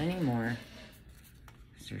scissors anymore.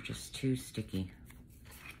 They're just too sticky.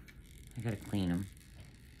 I gotta clean them.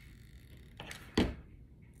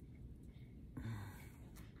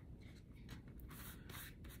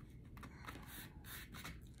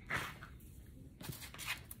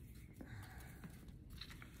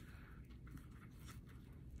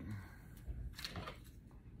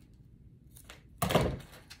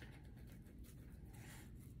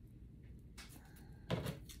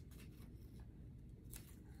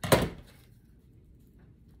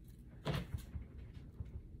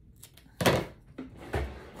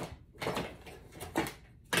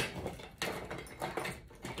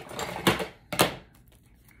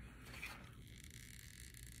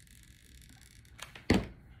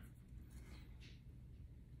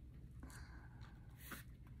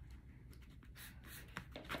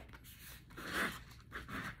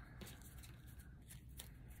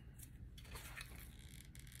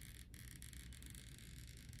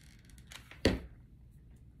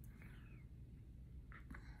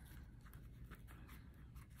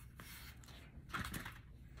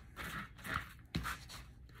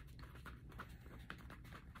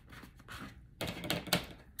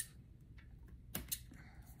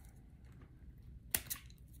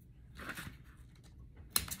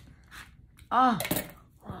 Oh,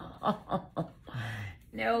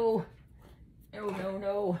 no,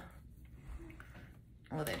 no.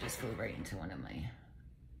 Oh, that just flew right into one of my,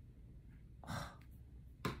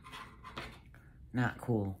 not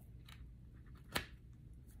cool.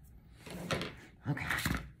 Okay.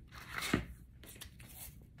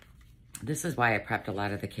 This is why I prepped a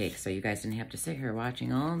lot of the cake, so you guys didn't have to sit here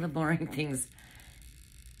watching all the boring things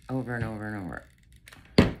over and over and over.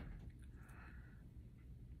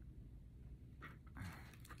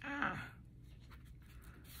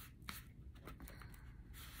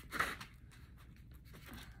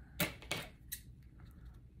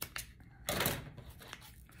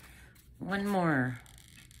 One more.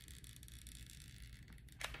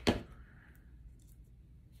 All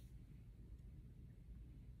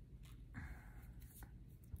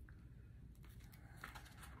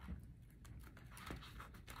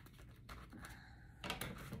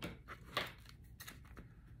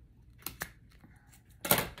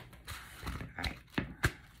right.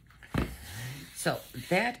 So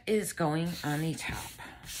that is going on the top,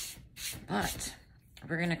 but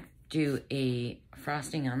we're gonna do a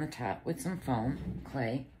frosting on the top with some foam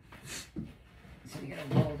clay. So we're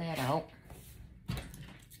gonna roll that out.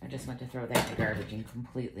 I just want to throw that in the garbage and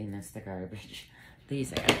completely miss the garbage.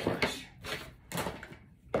 These I gotta flush.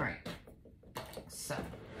 All right, so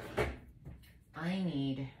I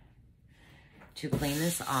need to clean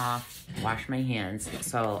this off, wash my hands.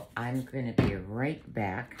 So I'm gonna be right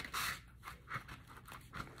back.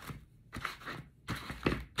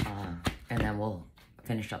 And then we'll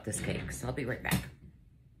finish up this cake. So I'll be right back.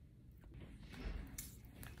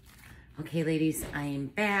 Okay, ladies, I'm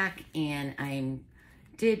back and I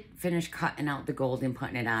did finish cutting out the gold and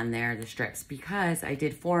putting it on there, the strips, because I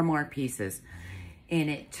did 4 more pieces and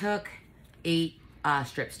it took 8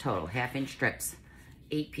 strips total, 1/2-inch strips,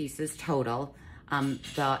 8 pieces total.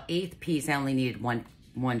 The 8th piece, I only needed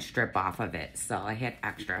one strip off of it, so I had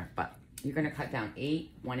extra, but you're gonna cut down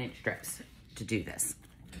 8 1-inch strips to do this.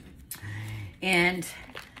 And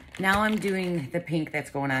now I'm doing the pink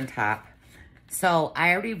that's going on top. So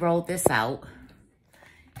I already rolled this out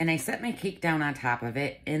and I set my cake down on top of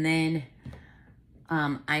it. And then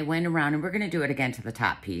I went around, and we're gonna do it again to the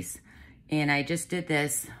top piece. And I just did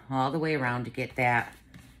this all the way around to get that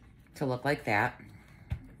to look like that.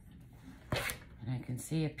 And I can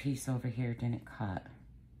see a piece over here didn't cut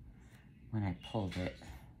when I pulled it.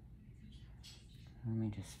 Let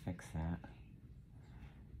me just fix that.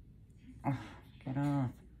 Oh, get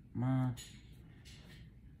off, Ma.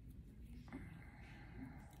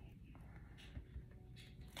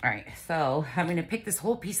 All right, so I'm gonna pick this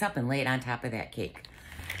whole piece up and lay it on top of that cake.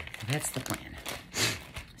 That's the plan.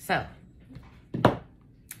 So,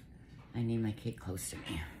 I need my cake close to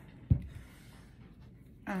me.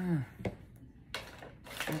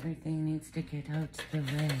 Everything needs to get out to the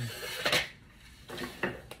way.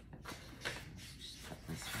 Just put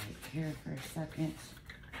this right here for a second.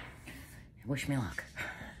 Wish me luck.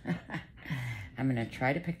 I'm gonna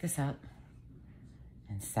try to pick this up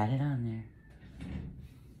and set it on there.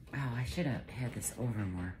 Oh, I should have had this over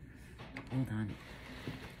more. Hold on.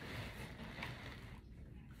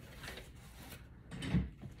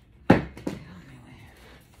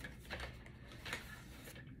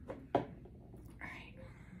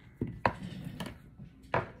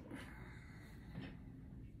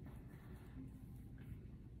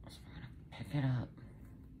 It up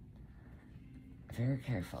very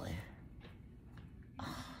carefully.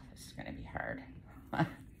 Oh, this is gonna be hard.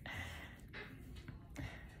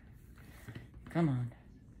 Come on,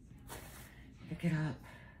 pick it up,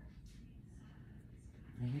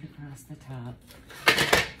 lay it across the top. Oh,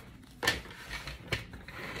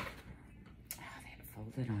 they had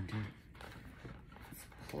folded under. Let's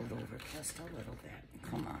pull it over just a little bit.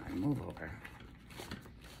 Come on, move over.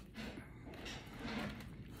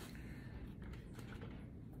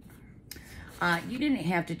 You didn't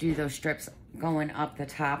have to do those strips going up the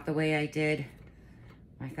top the way I did.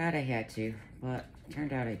 I thought I had to, but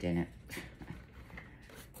turned out I didn't.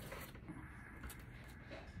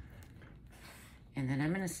 And then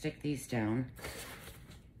I'm gonna stick these down.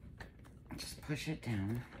 Just push it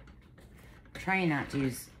down. Try not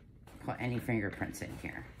to put any fingerprints in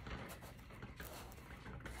here.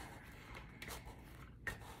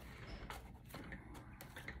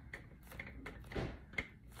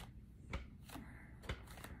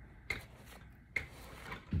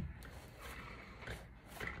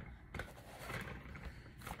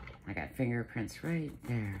 I got fingerprints right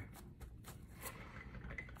there.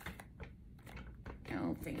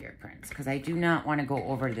 No fingerprints, because I do not want to go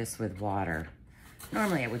over this with water.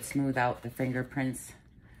 Normally I would smooth out the fingerprints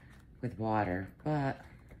with water, but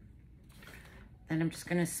then I'm just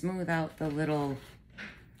going to smooth out the little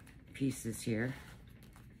pieces here.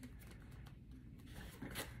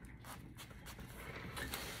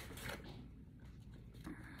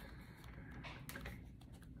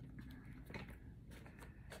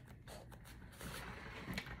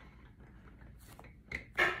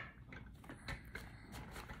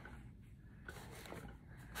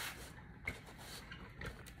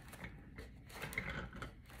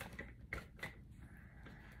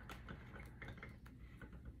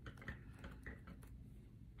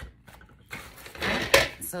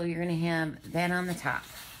 So you're gonna have that on the top.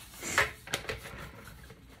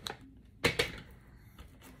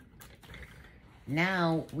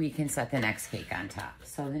 Now we can set the next cake on top.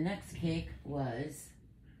 So the next cake was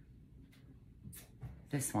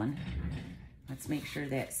this one. Let's make sure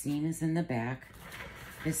that seam is in the back.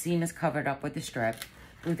 The seam is covered up with the strip.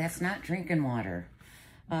 Ooh, that's not drinking water.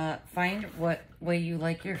 Find what way you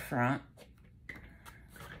like your front.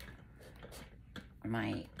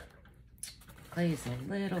 My clay is a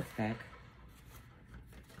little thick.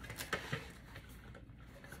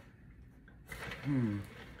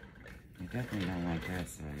 I definitely don't like that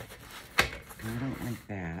side. I don't like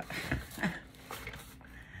that.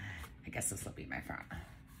 I guess this will be my front.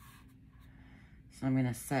 So I'm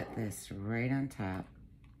gonna set this right on top.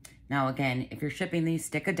 Now again, if you're shipping these,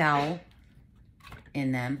 stick a dowel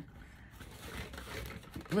in them.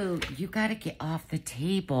 Blue, you gotta get off the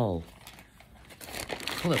table.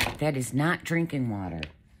 Blue, that is not drinking water.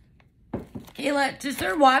 Kayla, does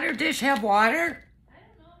their water dish have water? I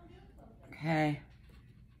don't know. Okay.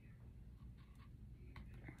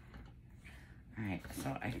 All right,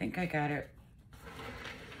 so I think I got it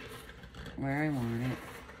where I want it.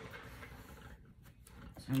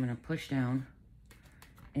 So I'm gonna push down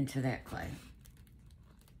into that clay.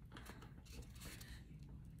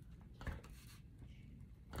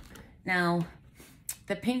 Now,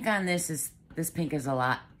 the pink on this pink is a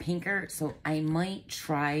lot pinker, so I might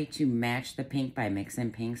try to match the pink by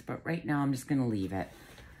mixing pinks, but right now I'm just gonna leave it.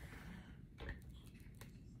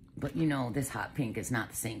 But you know, this hot pink is not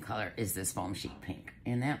the same color as this foam sheet pink,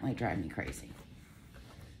 and that might drive me crazy.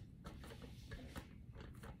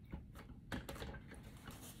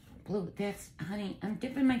 Blue, that's, honey, I'm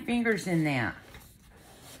dipping my fingers in that.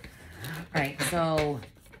 All right, so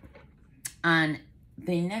on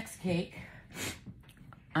the next cake,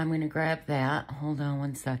 I'm going to grab that. Hold on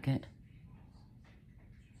one second.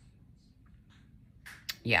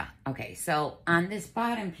 Yeah, okay, so on this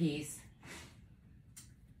bottom piece,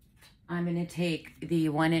 I'm going to take the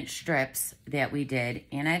 1-inch strips that we did,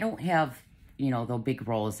 and I don't have, you know, the big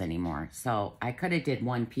rolls anymore. So I could have did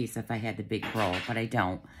one piece if I had the big roll, but I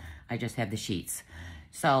don't. I just have the sheets.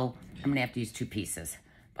 So I'm going to have to use 2 pieces.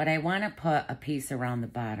 But I want to put a piece around the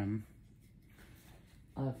bottom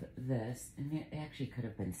of this, and it actually could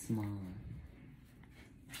have been smaller.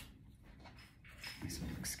 This one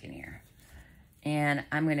looks skinnier. And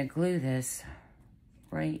I'm going to glue this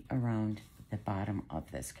right around the bottom of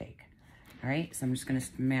this cake. All right, so I'm just going to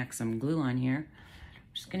smack some glue on here.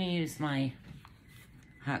 I'm just going to use my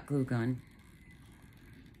hot glue gun.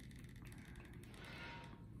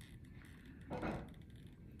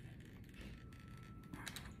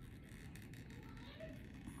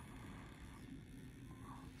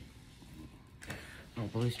 Oh,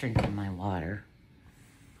 Blue's drinking my water.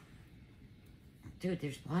 Dude,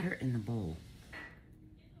 there's water in the bowl.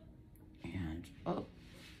 And, oh,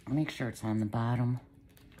 make sure it's on the bottom.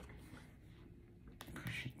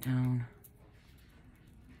 Push it down.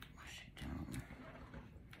 Push it down.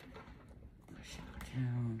 Push it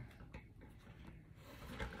down.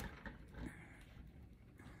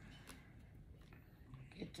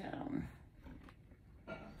 Get down.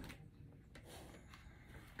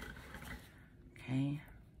 Okay.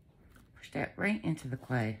 Push that right into the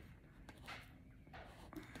clay.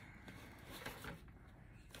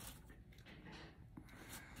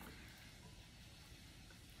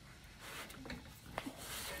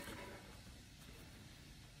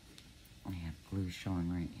 Glue showing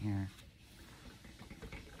right here.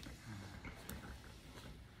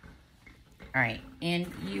 All right, and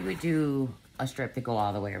you would do a strip to go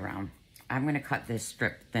all the way around. I'm gonna cut this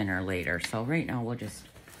strip thinner later, so right now we'll just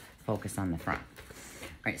focus on the front. All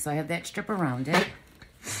right, so I have that strip around it.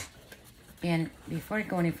 And before I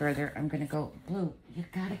go any further, I'm gonna go, Blue, you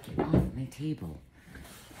gotta get off my table.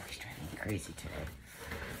 Oh, he's driving me crazy today.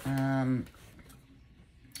 I'm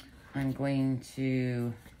going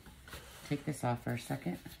to take this off for a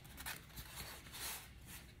second.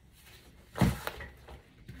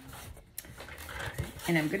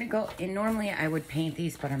 And I'm gonna go, and normally I would paint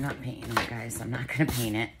these, but I'm not painting them, guys. I'm not gonna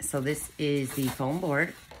paint it. So this is the foam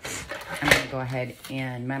board. I'm gonna go ahead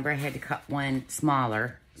and remember I had to cut one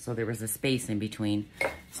smaller, so there was a space in between.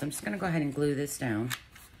 So I'm just gonna go ahead and glue this down.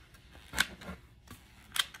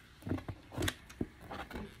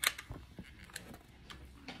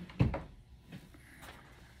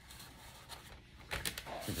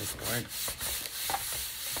 This board.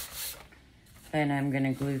 Then I'm going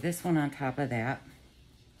to glue this one on top of that.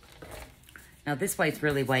 Now this white's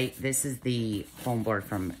really white. This is the foam board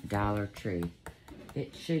from Dollar Tree.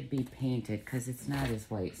 It should be painted because it's not as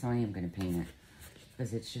white, so I am going to paint it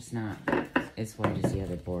because it's just not as white as the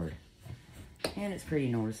other board. And it's pretty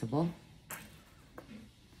noticeable.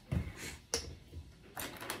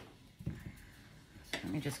 Let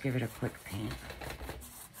me just give it a quick paint.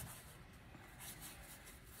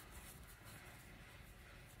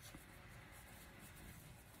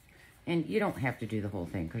 And you don't have to do the whole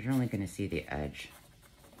thing because you're only going to see the edge.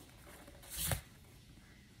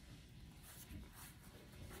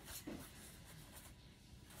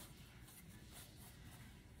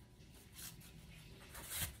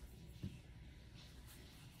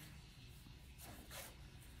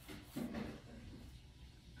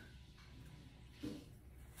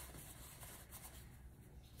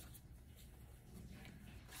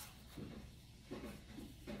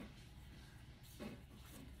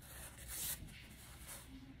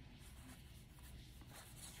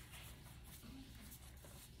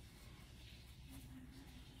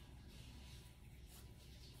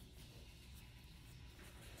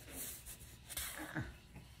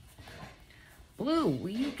 Blue, will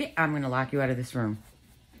you get... I'm going to lock you out of this room.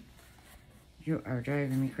 You are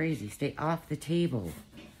driving me crazy. Stay off the table.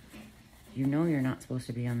 You know you're not supposed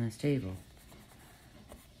to be on this table.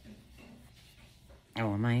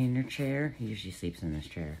 Oh, am I in your chair? He usually sleeps in this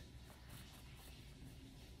chair.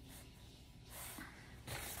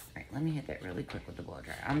 All right, let me hit that really quick with the blow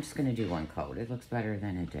dryer. I'm just going to do one coat. It looks better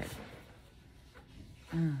than it did.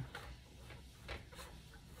 Let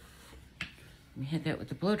me hit that with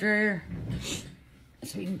the blow dryer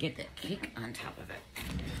so we can get that cake on top of it.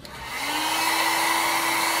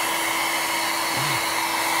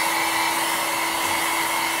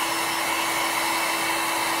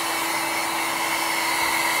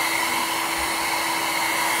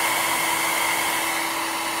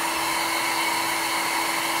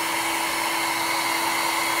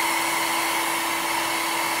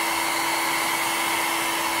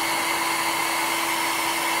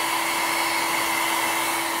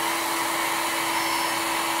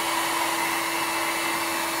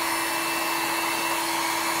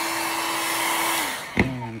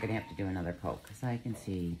 Coat because I can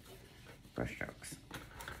see brush strokes.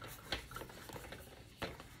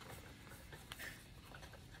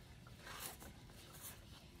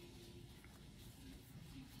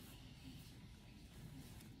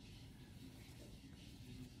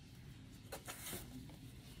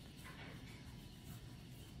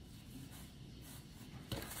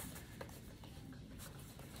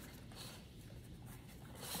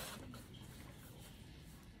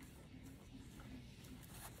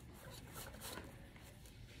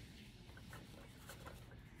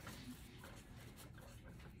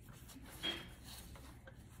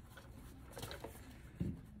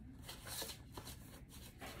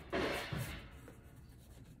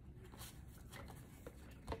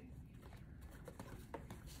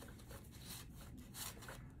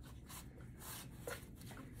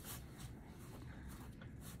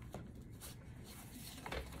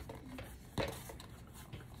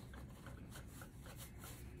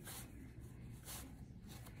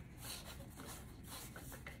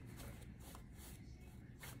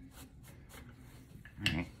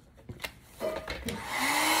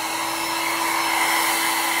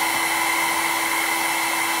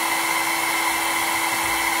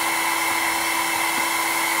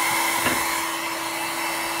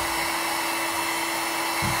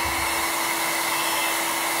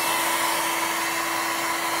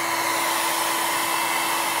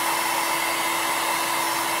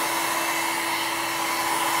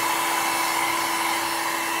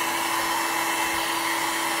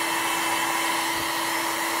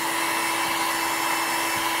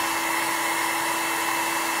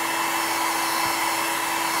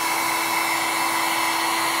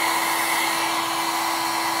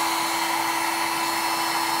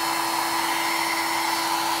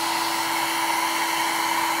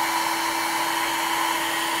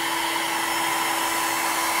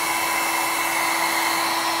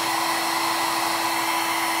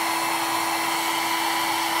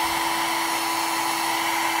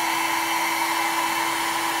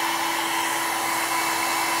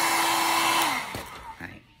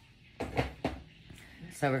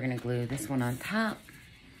 So we're going to glue this one on top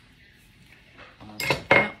of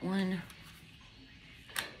that one.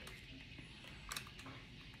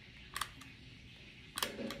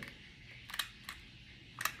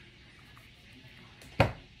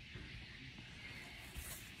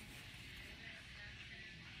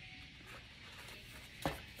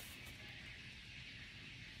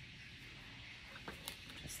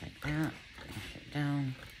 Just like that. Push it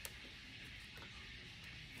down.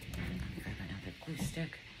 Grab another glue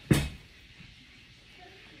stick.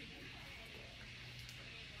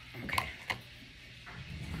 Okay.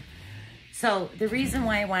 So the reason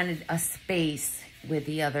why I wanted a space with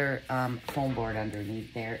the other foam board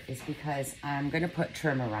underneath there is because I'm going to put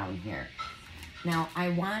trim around here. Now, I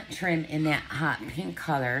want trim in that hot pink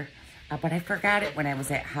color, but I forgot it when I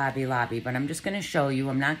was at Hobby Lobby. But I'm just going to show you.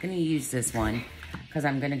 I'm not going to use this one because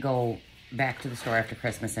I'm going to go back to the store after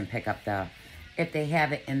Christmas and pick up if they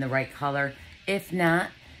have it in the right color. If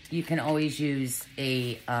not, you can always use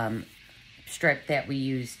a strip that we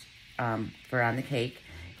used for on the cake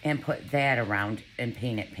and put that around and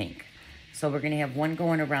paint it pink. So we're going to have one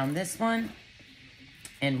going around this one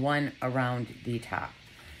and one around the top.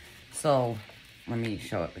 So let me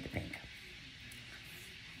show it with the pink.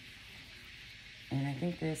 And I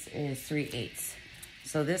think this is 3/8.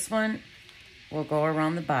 So this one will go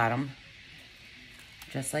around the bottom,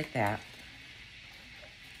 just like that.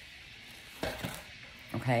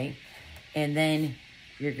 Okay. And then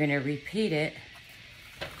you're going to repeat it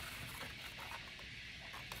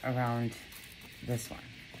around this one.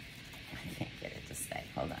 I can't get it to stay.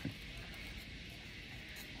 Hold on.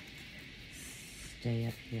 Stay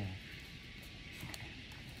up here.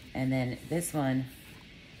 And then this one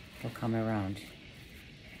will come around.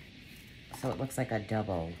 So it looks like a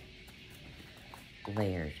double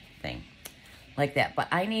layered thing. Like that. But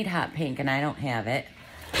I need hot pink and I don't have it.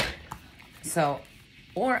 So,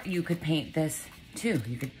 or you could paint this too.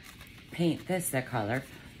 You could paint this that color.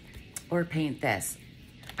 Or paint this.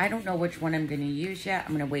 I don't know which one I'm going to use yet.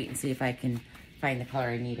 I'm going to wait and see if I can find the color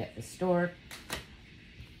I need at the store.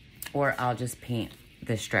 Or I'll just paint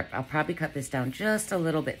this strip. I'll probably cut this down just a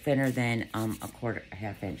little bit thinner than a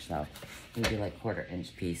half inch though. Maybe like 1/4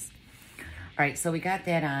 inch piece. All right, so we got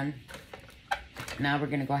that on. Now we're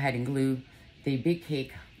going to go ahead and glue the big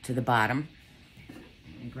cake to the bottom.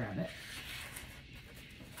 Let me grab it.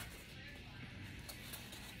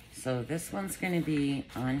 So this one's going to be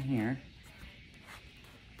on here.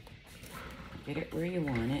 Get it where you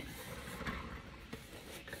want it.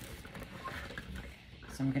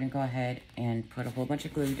 So I'm going to go ahead and put a whole bunch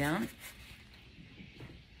of glue down.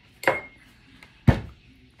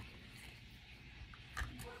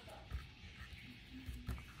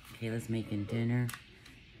 Kayla's making dinner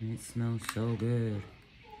and it smells so good.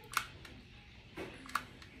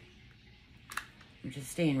 I'm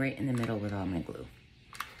just staying right in the middle with all my glue.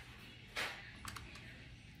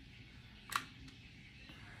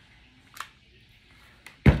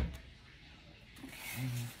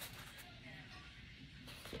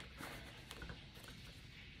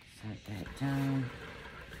 Set that down.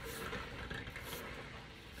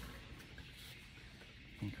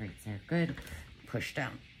 I think right there, good. Push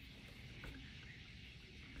down.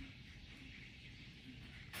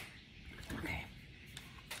 Okay.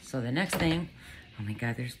 So the next thing, oh my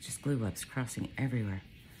God, there's just glue ups crossing everywhere.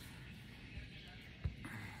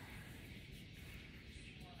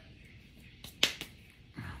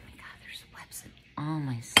 Oh my God, there's webs in all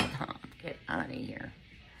my stuff. Get out of here.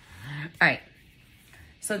 All right.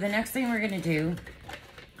 So the next thing we're going to do,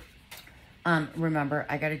 remember,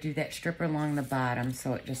 I got to do that strip along the bottom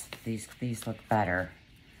so it just, these look better.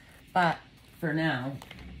 But for now,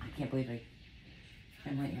 I can't believe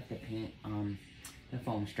I might have to paint the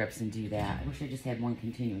foam strips and do that. I wish I just had one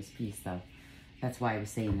continuous piece though. That's why I was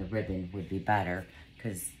saying the ribbon would be better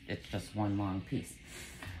because it's just one long piece.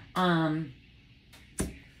 Oh,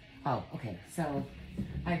 okay. So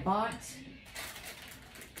I bought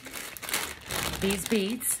these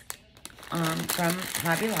beads from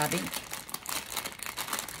Hobby Lobby.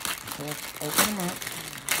 So let's open them up.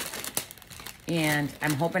 And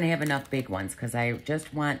I'm hoping I have enough big ones because I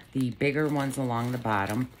just want the bigger ones along the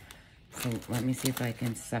bottom. So let me see if I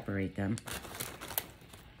can separate them.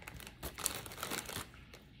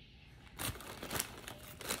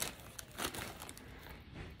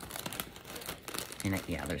 And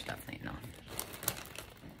yeah, there's definitely enough.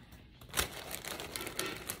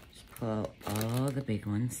 Pull all the big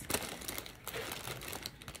ones.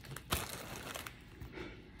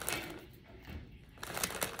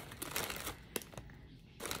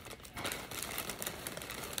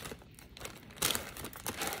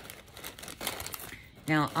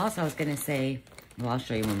 Now, also I was going to say, Well, I'll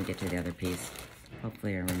show you when we get to the other piece.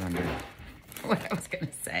 Hopefully I remember what I was going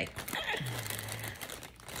to say.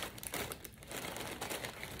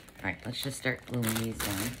 All right, let's just start gluing these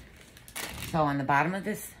down. So on the bottom of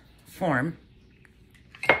this form,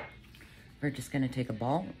 we're just going to take a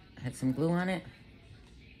ball, add some glue on it,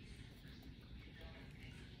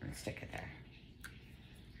 and stick it there.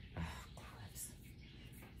 Oh, glue whips.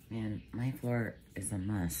 Man, my floor is a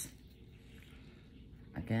mess.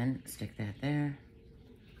 Again, stick that there.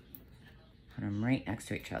 Put them right next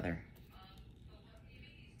to each other.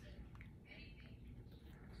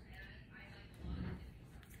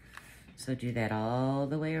 So do that all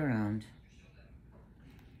the way around.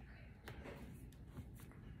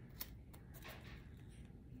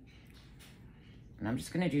 And I'm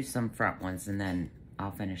just gonna do some front ones and then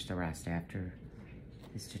I'll finish the rest after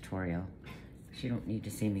this tutorial. You don't need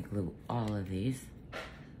to see me glue all of these.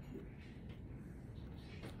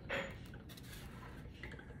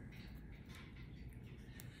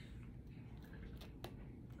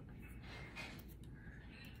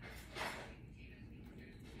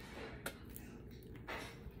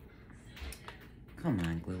 Come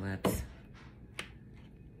on, glue webs.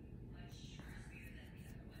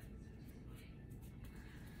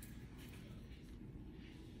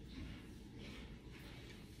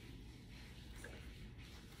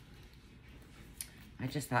 I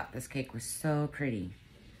just thought this cake was so pretty.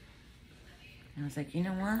 And I was like, you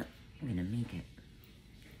know what? I'm gonna make it.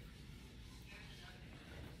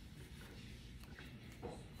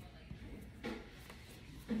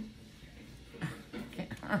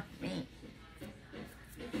 Get off me.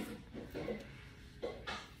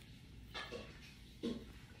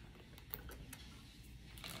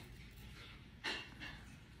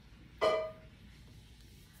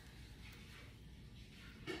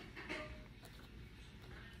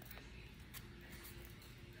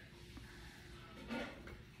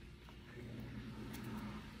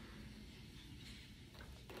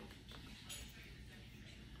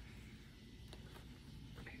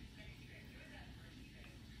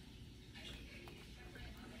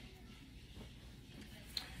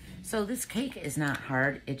 So this cake is not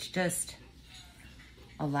hard. It's just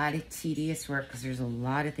a lot of tedious work because there's a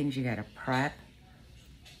lot of things you gotta prep.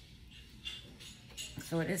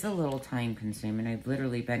 So it is a little time consuming. I've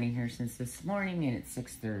literally been in here since this morning and it's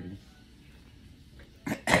 6:30.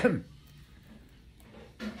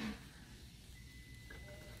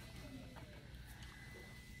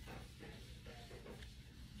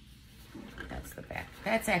 That's the back.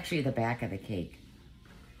 That's actually the back of the cake.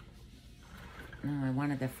 No, I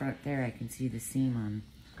wanted the front there. I can see the seam on.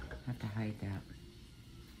 I have to hide that.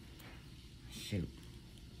 Shoot.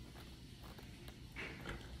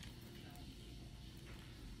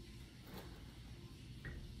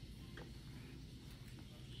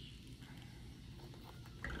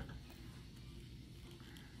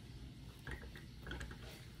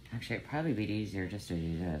 Actually, it'd probably be easier just to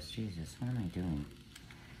do this. Jesus, what am I doing?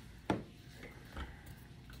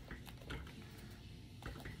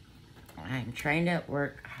 I'm trying to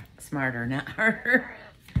work smarter, not harder.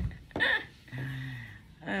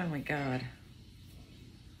 Oh my God.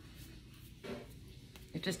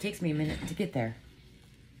 It just takes me a minute to get there.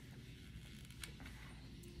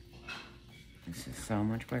 This is so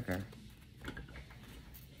much quicker.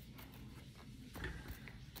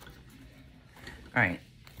 All right,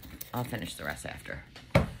 I'll finish the rest after.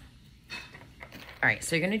 All right,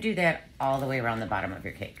 so you're gonna do that all the way around the bottom of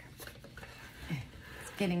your cake.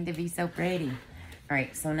 It's getting to be so pretty. All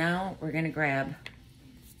right, so now we're gonna grab,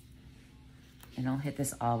 and I'll hit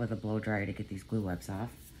this all with a blow dryer to get these glue webs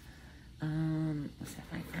off. Was that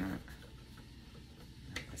my front?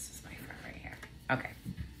 No, this is my front right here. Okay,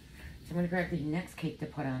 so I'm gonna grab the next cake to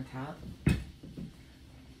put on top.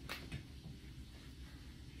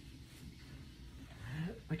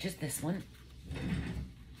 Which is this one.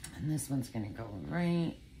 And this one's gonna go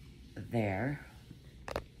right there.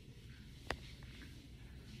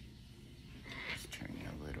 Just turn you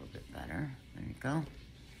a little bit better. There you go.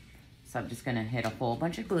 So I'm just gonna hit a whole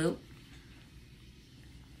bunch of glue.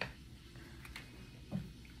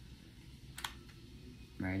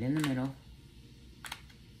 Right in the middle.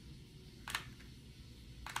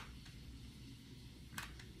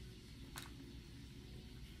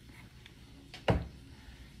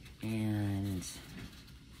 And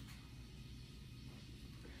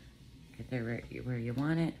get there right where you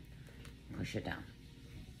want it, push it down.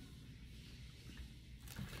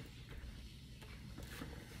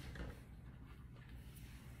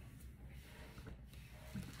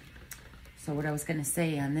 So what I was gonna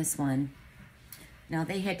say on this one, now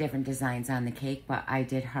they had different designs on the cake, but I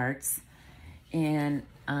did hearts. And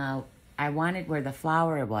I I wanted where the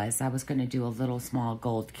flower was, I was going to do a little small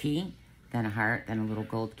gold key, then a heart, then a little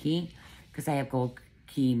gold key, because I have gold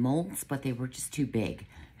key molds, but they were just too big.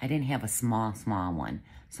 I didn't have a small one,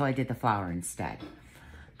 so I did the flower instead.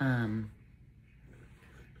 But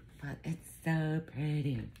it's so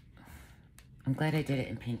pretty. I'm glad I did it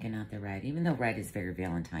in pink and not the red, even though red is very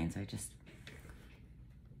Valentine's. I just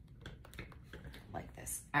like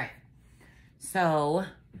this. All right. So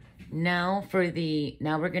now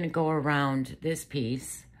now we're going to go around this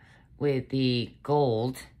piece with the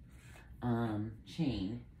gold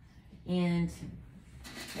chain. And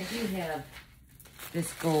I do have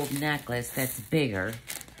this gold necklace that's bigger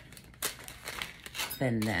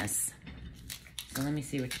than this. So let me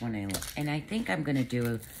see which one I look. And I think I'm going to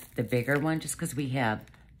do the bigger one just because we have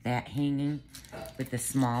that hanging with the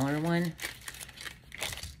smaller one.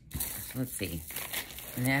 So let's see.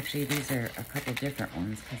 And actually, these are a couple different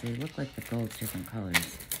ones because they look like the gold's different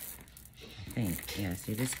colors. I think. Yeah,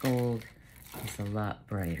 see, this gold is a lot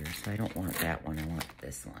brighter, so I don't want that one. I want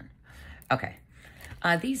this one. Okay.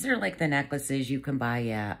 These are like the necklaces you can buy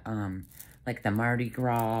at, like the Mardi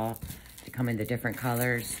Gras. They come in the different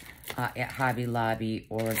colors at Hobby Lobby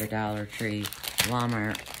or the Dollar Tree,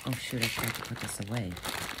 Walmart. Oh, shoot, I forgot to put this away.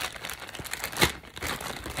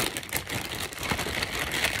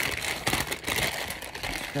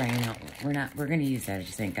 Crying out. We're going to use that. I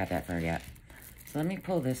just ain't got that far yet. So let me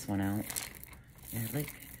pull this one out. I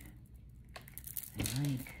like. Will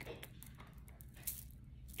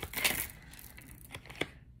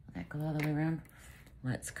that go all the way around?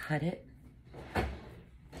 Let's cut it.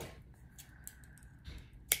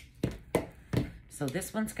 So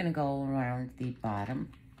this one's going to go around the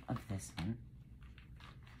bottom of this one.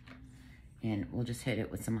 And we'll just hit it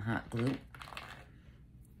with some hot glue.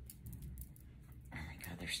 Oh my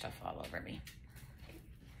God, there's stuff all over me.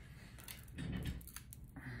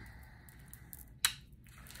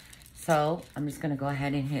 So I'm just going to go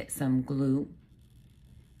ahead and hit some glue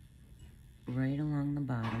right along the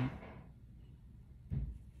bottom.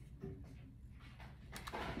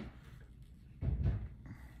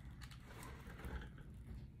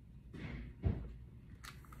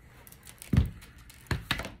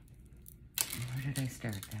 Where did I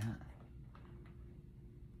start that?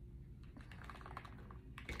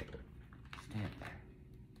 Start there.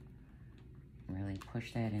 Really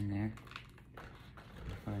push that in there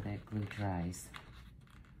before that glue dries.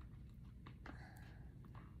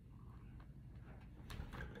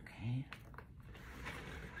 Okay.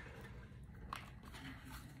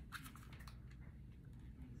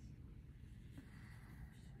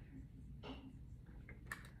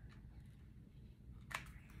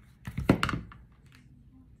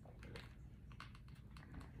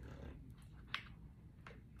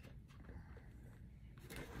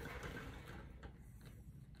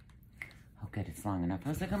 Good, it's long enough. I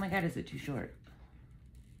was like, oh my God, is it too short?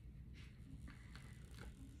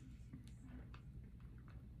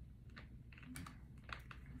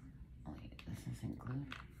 Oh wait, this isn't glued.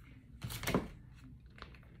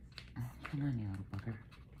 Oh, come on, you little bugger.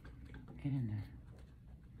 Get in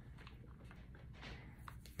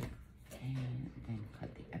there. And then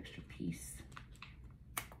cut the extra piece.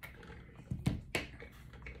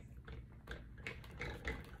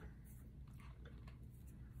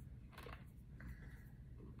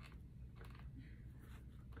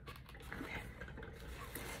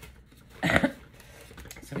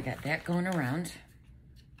 So we got that going around.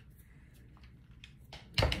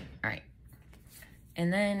 All right.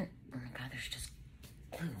 And then, oh my God, there's just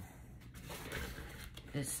glue.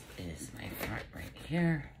 This is my front right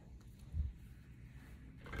here.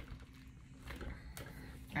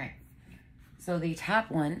 All right. So the top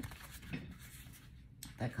one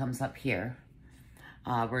that comes up here,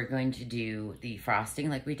 we're going to do the frosting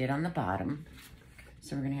like we did on the bottom.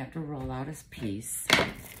 So we're going to have to roll out a piece.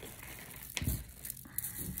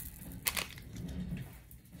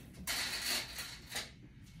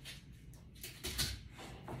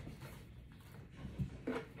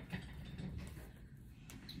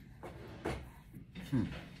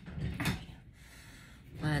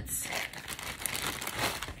 Let's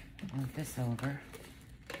move this over.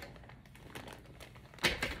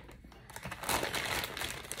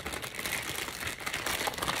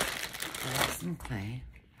 Pull out some clay.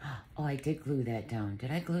 Oh, I did glue that down.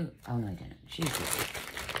 Did I glue? Oh, no, I didn't. Jesus.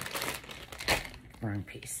 Wrong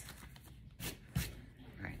piece.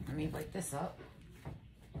 All right, let me light this up.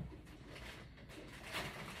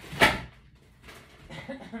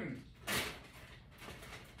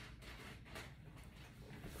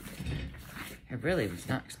 I really was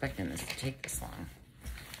not expecting this to take this long.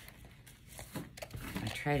 I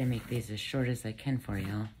try to make these as short as I can for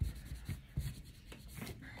y'all.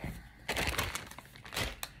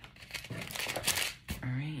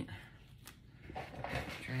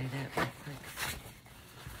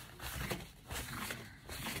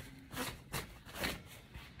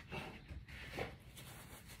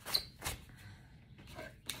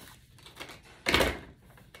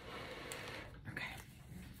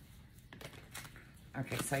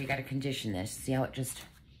 Okay, so you got to condition this. See how it just,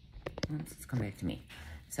 oops, let's come back to me.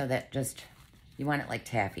 So that just, you want it like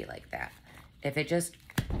taffy like that. If it just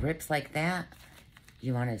rips like that,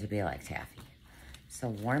 you want it to be like taffy. So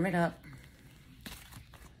warm it up.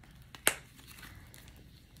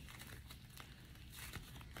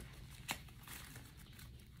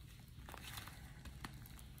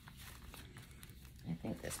 I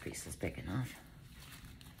think this piece is big enough.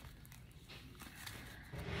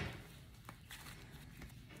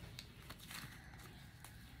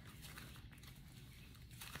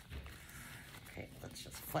 Okay, let's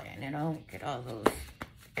just flatten it out, get all those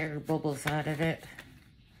air bubbles out of it.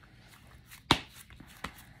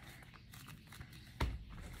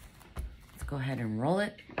 Let's go ahead and roll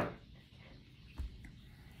it.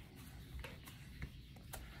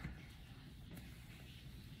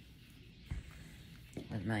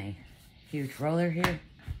 With my huge roller here.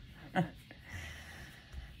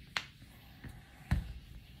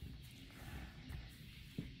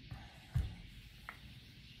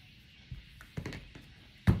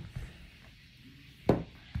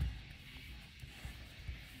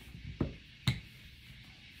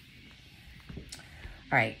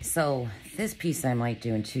 All right, so this piece I might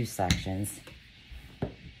do in 2 sections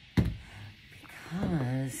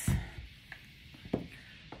because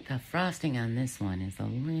the frosting on this one is a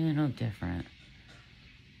little different.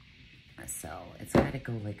 So it's got to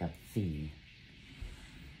go like a V.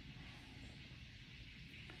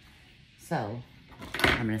 So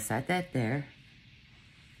I'm going to set that there.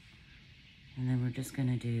 And then we're just going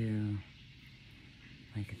to do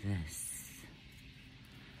like this.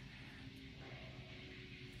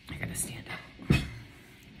 I gotta stand up.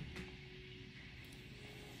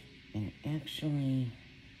 And actually,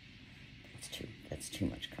 that's too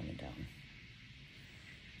much coming down.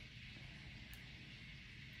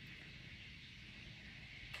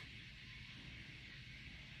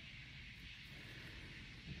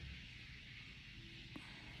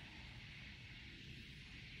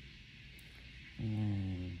 And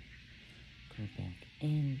then go back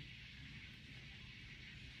in.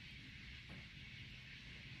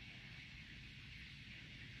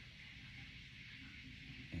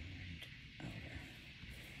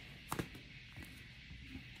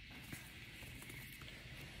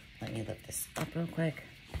 Let me lift this up real quick.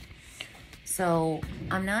 So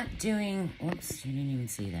I'm not doing, oops, you didn't even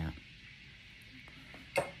see that.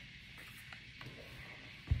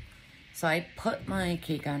 So I put my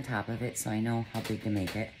cake on top of it so I know how big to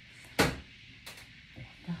make it. What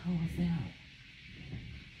the hell was that?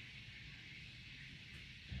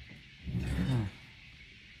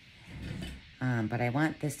 But I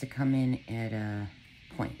want this to come in at a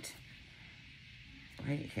point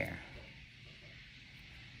right here.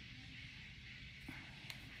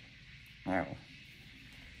 Oh.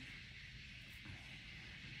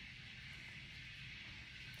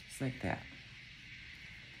 Just like that.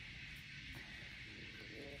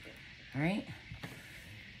 All right.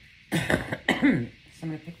 So I'm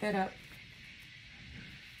going to pick that up.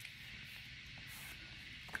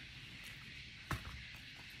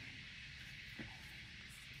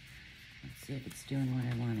 Let's see if it's doing what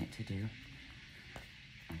I want it to do. It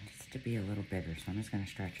needs to be a little bigger, so I'm just going to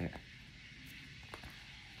stretch it.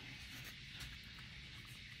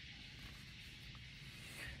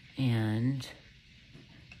 And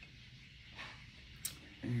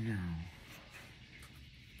no,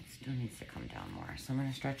 it still needs to come down more. So I'm going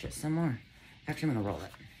to stretch it some more. Actually, I'm going to roll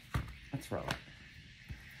it. Let's roll it.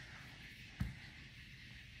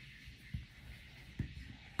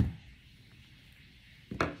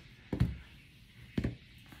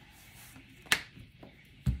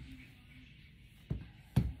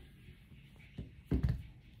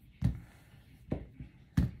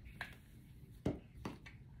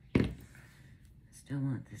 Still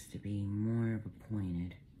want this to be more of a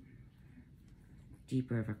pointed,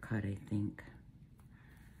 deeper of a cut, I think.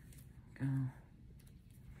 Go.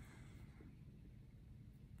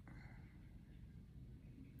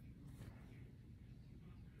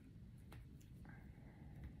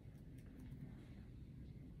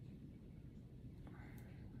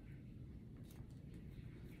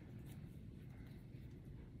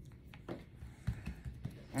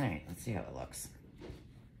 All right, let's see how it looks.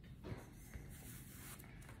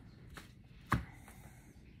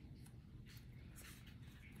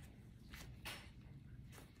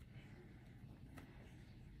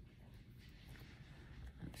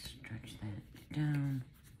 Stretch that down.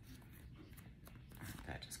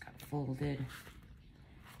 That just got folded.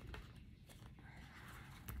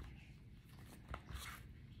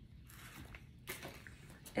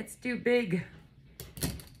 It's too big.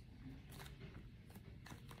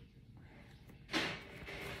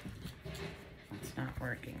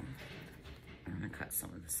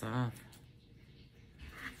 off.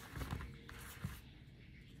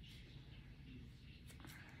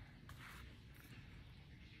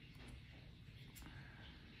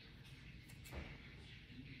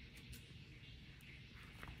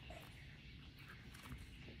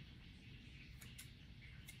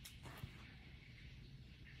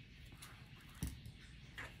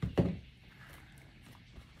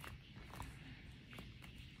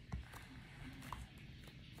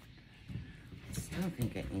 I don't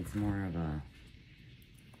think it needs more of a,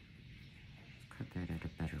 cut that at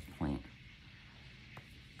a better point.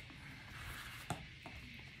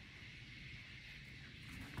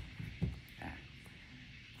 There.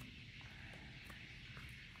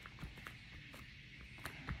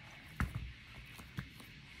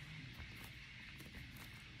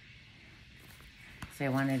 So I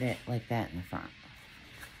wanted it like that in the front.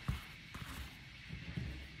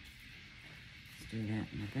 Let's do that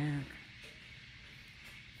in the back.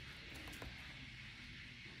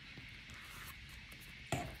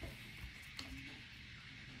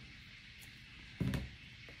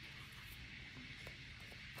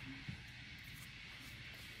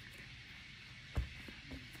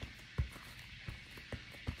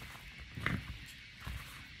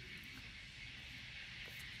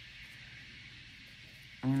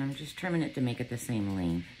 And I'm just trimming it to make it the same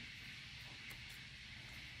length.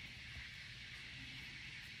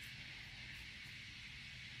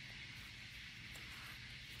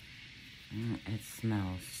 It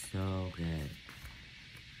smells so good.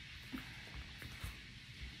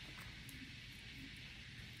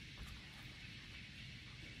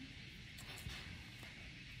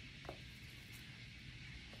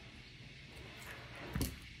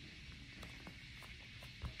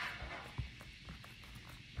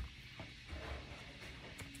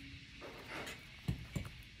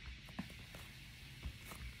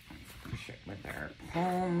 Push it with our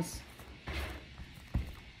palms.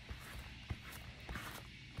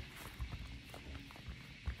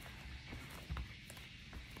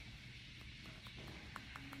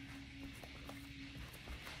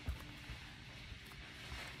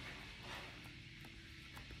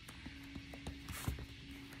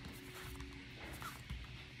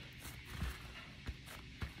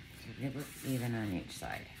 It looks even on each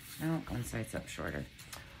side. No, one side's up shorter.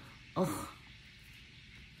 Oh.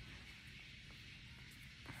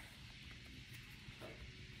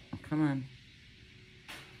 Come on.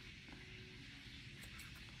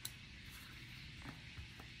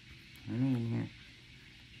 Let me in here.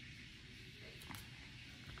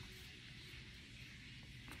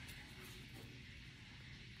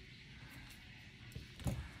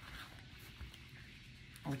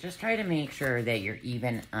 Well, just try to make sure that you're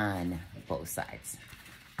even on both sides.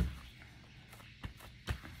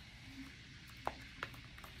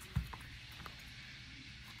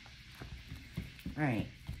 All right.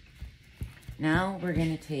 Now we're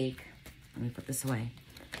going to take, let me put this away.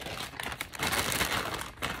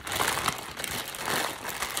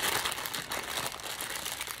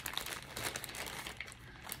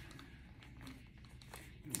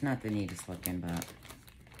 It's not the neatest looking, but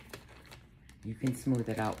you can smooth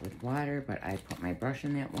it out with water, but I put my brush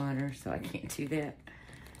in that water, so I can't do that.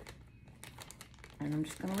 And I'm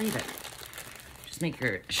just gonna leave it. Just make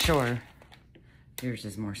sure yours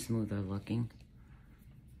is more smoother looking.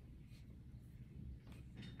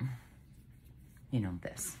 You know,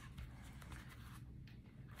 this.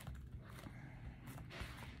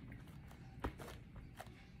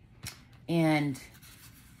 And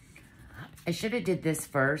I should have did this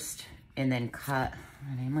first and then cut.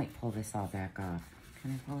 And I might pull this all back off.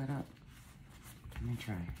 Can I pull it up? Let me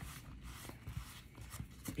try.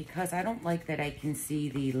 Because I don't like that I can see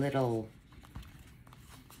the little,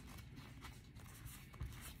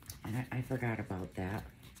 and I forgot about that.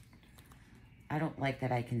 I don't like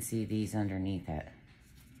that I can see these underneath it.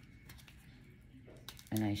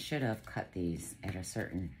 And I should have cut these at a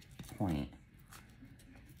certain point.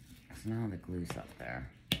 So now the glue's up there.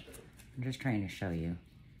 I'm just trying to show you.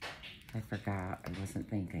 I forgot, I wasn't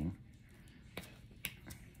thinking.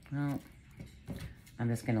 Well, I'm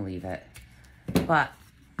just gonna leave it. But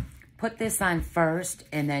put this on first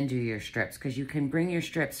and then do your strips, because you can bring your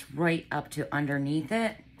strips right up to underneath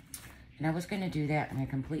it. And I was gonna do that and I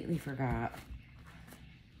completely forgot.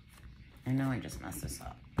 And now I just messed this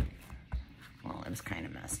up. Well, it was kind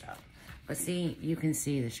of messed up. But see, you can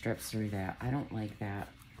see the strips through that. I don't like that.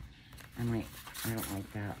 I don't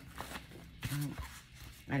like that.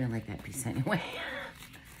 I don't like that piece anyway.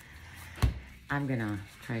 I'm gonna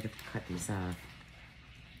try to cut these off.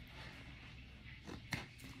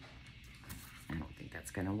 I don't think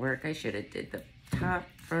that's gonna work. I should have did the top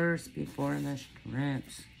first before the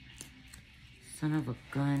strips. Son of a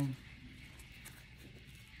gun.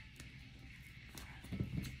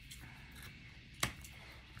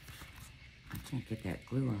 I can't get that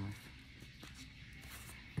glue off.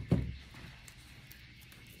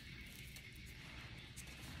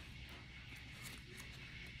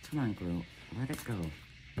 Come on, glue. Let it go.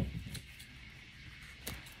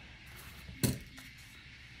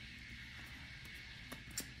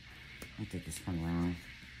 I did this one wrong.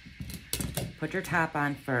 Put your top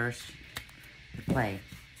on first, the clay,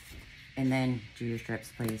 and then do your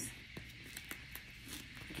strips, please.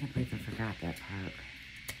 I can't believe I forgot that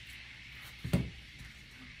part.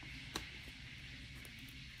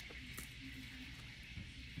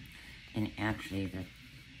 And actually,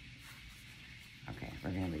 okay,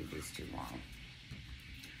 we're gonna leave these too long.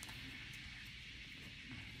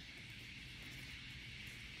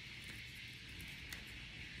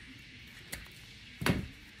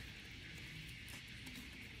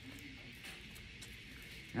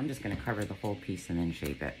 I'm just going to cover the whole piece and then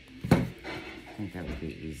shape it. I think that would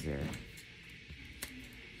be easier.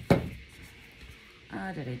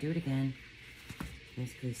 Ah, did I do it again? This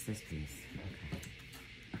piece, this piece.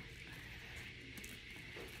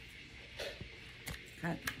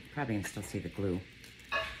 Okay. Probably can still see the glue.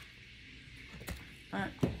 All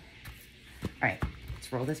right,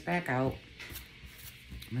 let's roll this back out.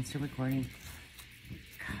 Am I still recording?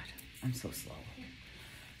 God, I'm so slow.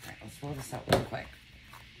 All right, let's roll this out real quick.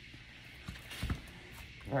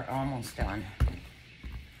 We're almost done.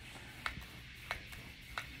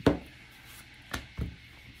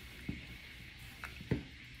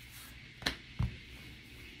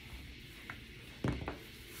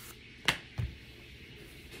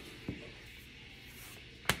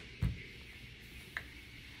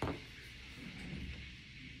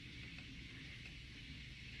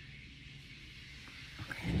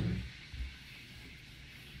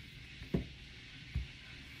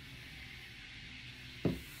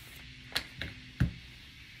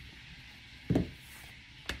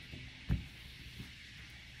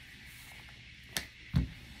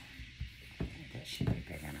 Should be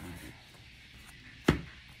big enough.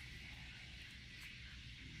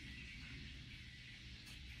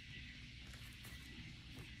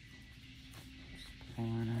 Just pull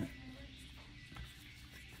on it.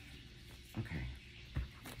 Okay.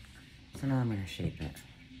 So now I'm going to shape it.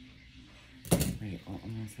 Wait,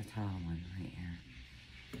 almost the tall one right here.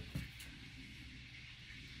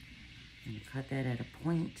 And you cut that at a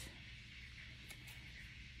point.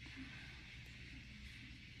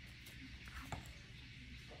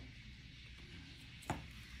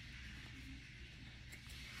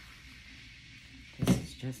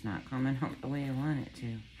 Just not coming out the way I want it to.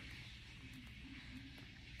 And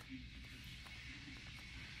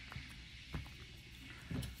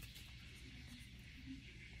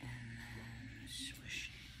then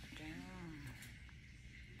swish down.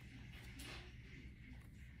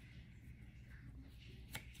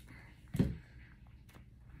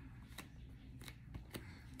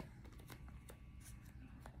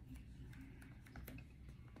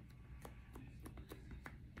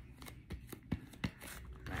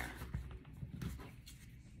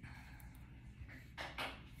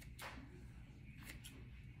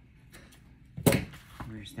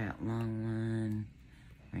 Where's that long one?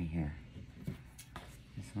 Right here.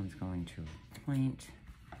 This one's going to a point.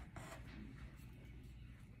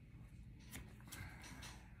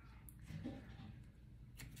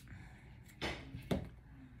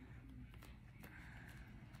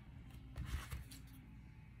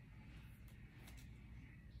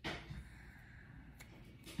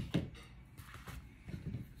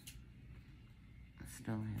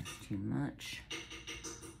 Still has too much.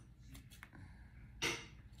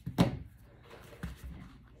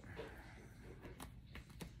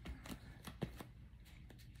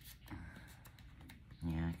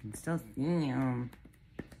 can still,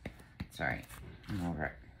 sorry, I'm over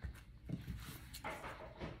it.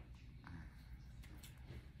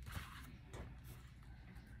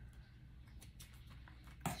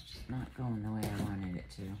 It's just not going the way I wanted it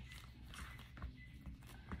to.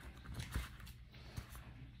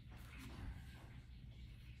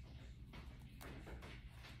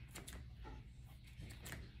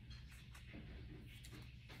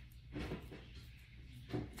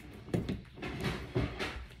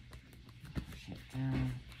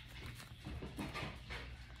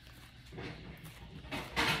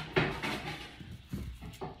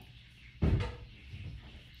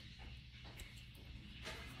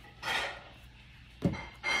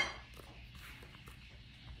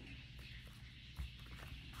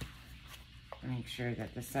 Make sure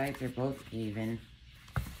that the sides are both even.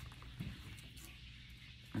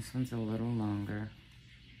 This This one's a little longer.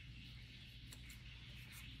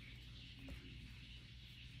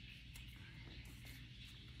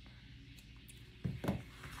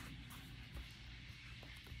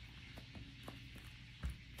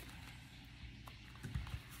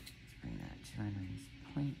 Bring that to a nice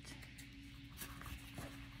point.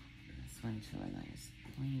 This one to a nice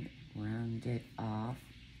point. Round it off.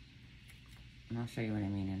 And I'll show you what I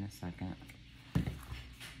mean in a second.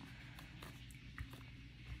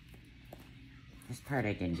 This part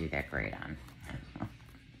I didn't do that great on.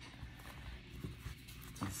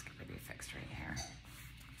 This could be fixed right here.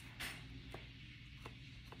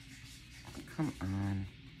 Come on.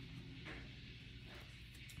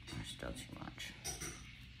 There's still too much.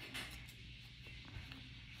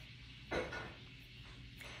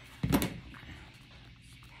 Okay.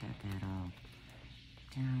 Pat that all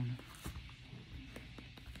down.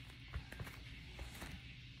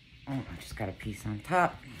 Oh, I just got a piece on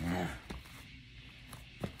top. Ugh.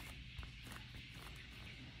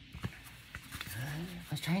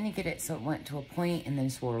 I was trying to get it so it went to a point and then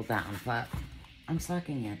swirled down, but I'm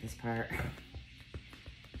sucking at this part.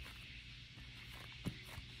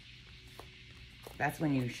 That's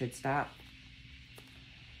when you should stop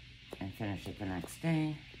and finish it the next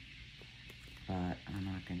day, but I'm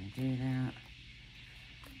not going to do that.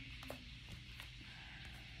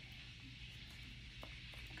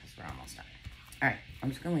 Because we're almost done. All right, I'm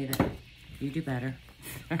just going to leave it. You do better.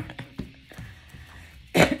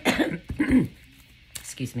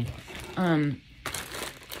 Excuse me.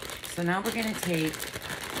 So now we're going to take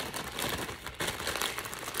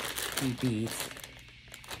the beads.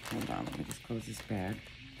 Hold on, let me just close this bag.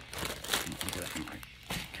 Do it more.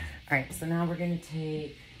 All right, so now we're going to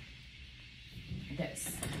take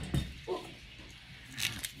this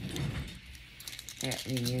that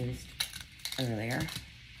we used earlier,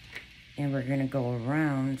 and we're going to go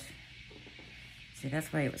around. See,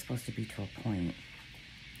 that's why it was supposed to be to a point.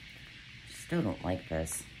 Still don't like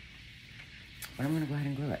this, but I'm going to go ahead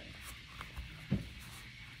and glue it.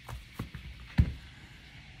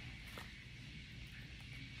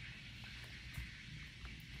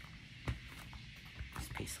 This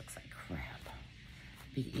piece looks like crap.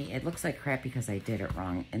 It looks like crap because I did it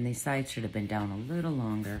wrong, and these sides should have been down a little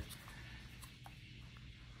longer.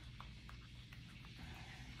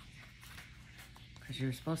 Because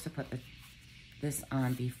you're supposed to put this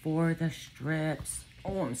on before the strips.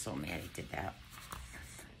 Oh, I'm so mad I did that.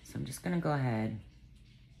 So I'm just going to go ahead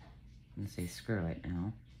and say screw it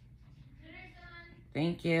now.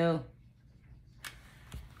 Thank you.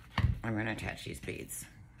 I'm going to attach these beads.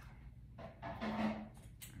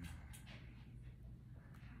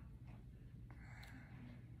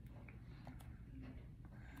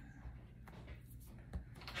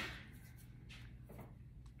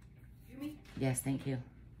 Yes, thank you.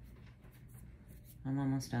 I'm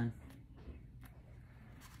almost done.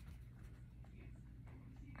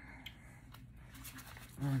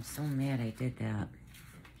 Oh, I'm so mad I did that.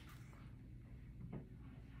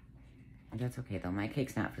 That's okay though. My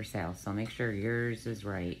cake's not for sale, so make sure yours is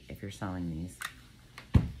right if you're selling these.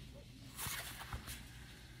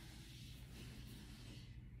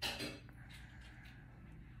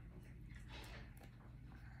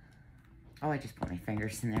 Oh, I just put my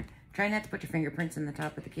fingers in there. Try not to put your fingerprints in the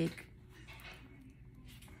top of the cake.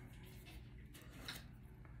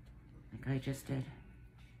 Like I just did.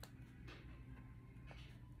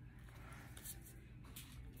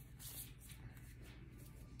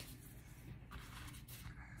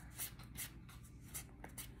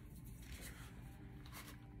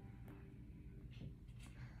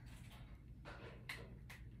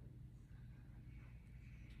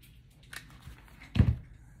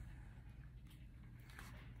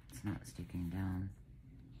 It's not sticking down.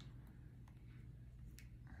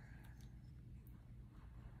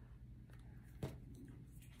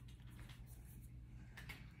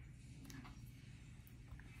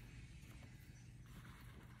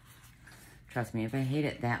 Trust me, if I hate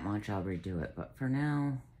it that much, I'll redo it. But for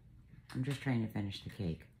now, I'm just trying to finish the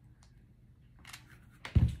cake.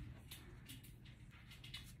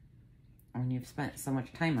 When you've spent so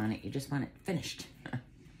much time on it, you just want it finished.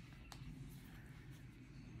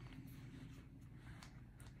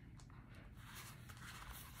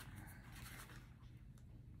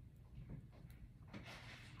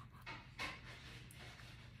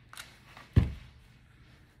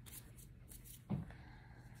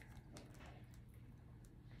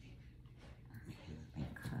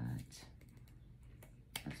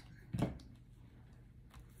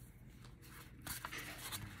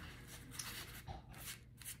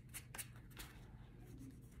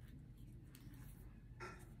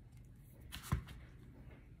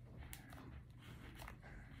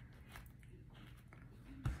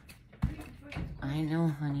 I know,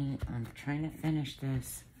 honey. I'm trying to finish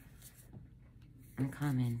this. I'm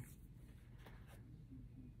coming.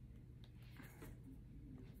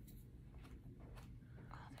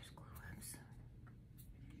 Oh, there's glue webs.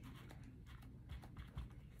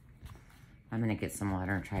 I'm going to get some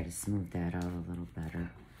water and try to smooth that out a little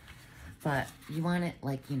better. But you want it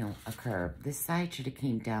like, you know, a curve. This side should have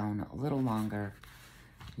came down a little longer.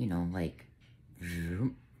 You know, like,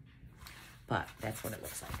 but that's what it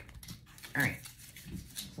looks like. All right.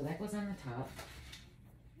 So that goes on the top.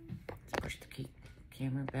 Let's push the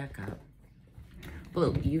camera back up.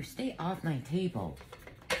 Blue, you stay off my table.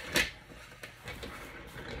 Let's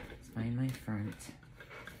find my front.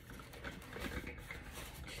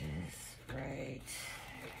 Which is right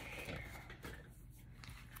here.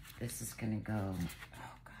 This is gonna go,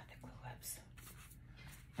 oh God, the glue webs.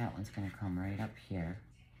 That one's gonna come right up here,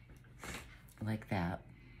 like that.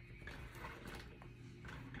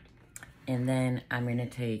 And then I'm gonna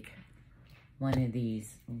take one of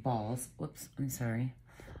these balls. Whoops, I'm sorry.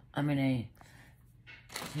 I'm gonna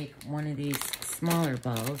take one of these smaller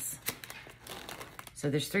balls. So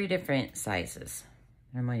there's 3 different sizes.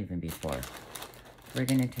 There might even be 4. We're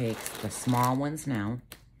gonna take the small ones now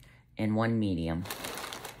and 1 medium.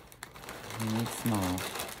 We need small,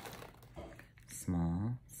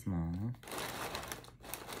 small, small,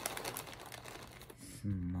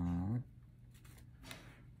 small.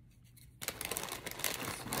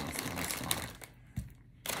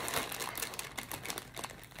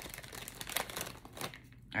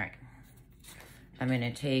 All right, I'm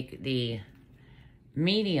gonna take the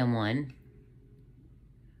medium one,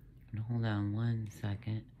 and hold on 1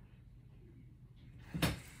 second.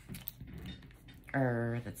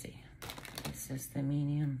 Let's see, this is the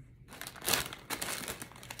medium,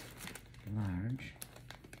 large,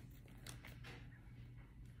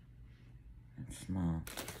 and small.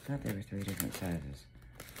 I thought there were 3 different sizes.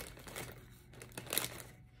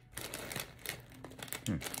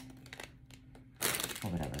 Oh,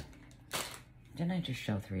 whatever. Didn't I just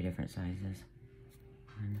show 3 different sizes?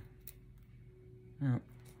 Oh.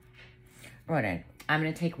 Right. I'm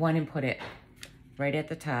going to take one and put it right at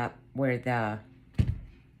the top where the,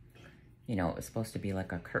 you know, it was supposed to be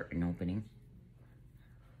like a curtain opening.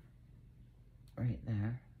 Right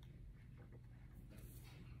there.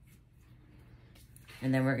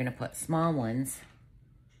 And then we're going to put small ones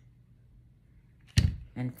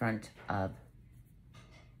in front of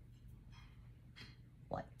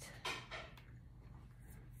white.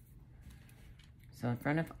 So in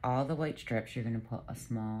front of all the white strips, you're going to put a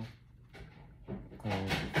small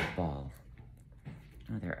gold ball.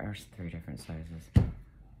 Oh, there are 3 different sizes.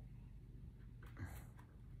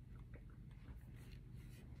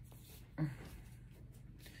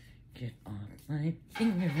 Get off my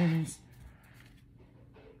fingers.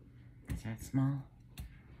 Is that small?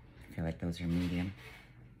 I feel like those are medium.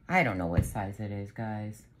 I don't know what size it is,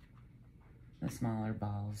 guys. The smaller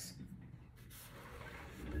balls.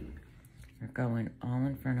 We're going all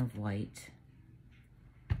in front of white.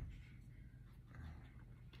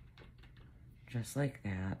 Just like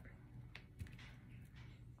that.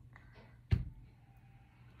 So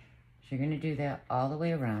you're going to do that all the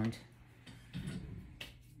way around.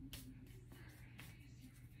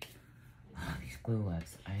 Oh, these glue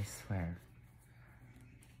webs, I swear.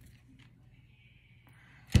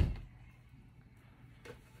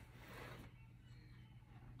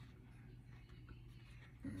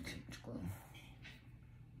 Change glue.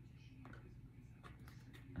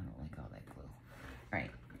 I don't like all that glue. All right,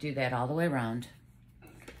 do that all the way around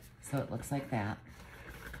so it looks like that.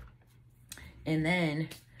 And then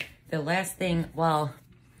the last thing, well,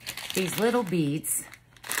 these little beads,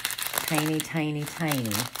 tiny, tiny, tiny,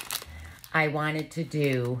 I wanted to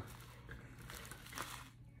do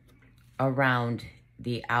around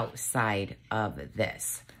the outside of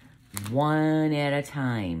this, one at a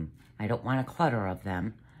time. I don't want a clutter of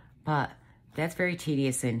them, but that's very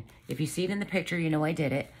tedious. And if you see it in the picture, you know I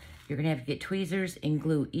did it. You're gonna have to get tweezers and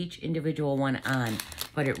glue each individual one on,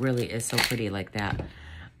 but it really is so pretty like that.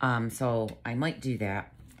 So I might do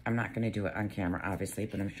that. I'm not gonna do it on camera, obviously,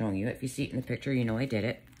 but I'm showing you. If you see it in the picture, you know I did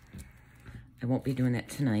it. I won't be doing that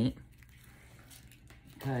tonight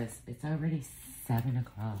because it's already 7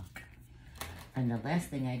 o'clock. And the last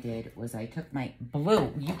thing I did was I took my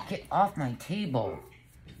blue, you get off my table.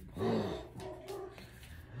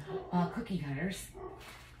 Cookie cutters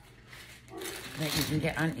that you can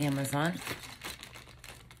get on Amazon.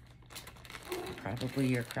 Probably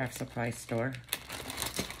your craft supply store.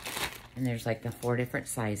 And there's like the 4 different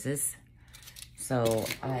sizes. So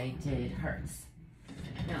I did hearts.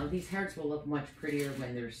 Now these hearts will look much prettier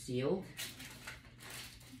when they're sealed.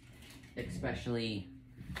 especially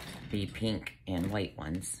the pink and white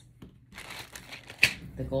ones.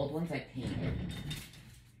 The gold ones I painted.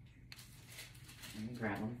 Let me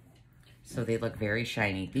grab them. So they look very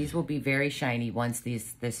shiny. These will be very shiny once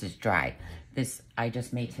this is dry. This I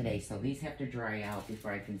just made today, so these have to dry out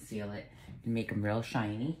before I can seal it and make them real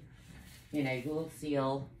shiny. And I will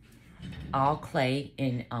seal all clay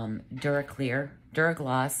in Duraclear,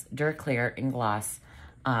 Duraclear and gloss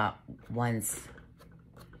once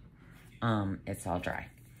it's all dry.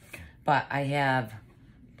 But I have,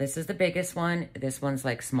 this is the biggest one. This one's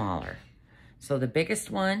like smaller. So the biggest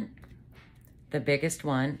one,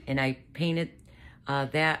 and I painted,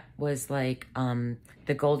 that was like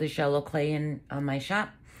the goldish yellow clay in my shop.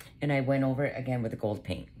 And I went over it again with a gold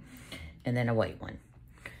paint. And then a white one.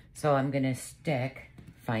 So I'm going to stick,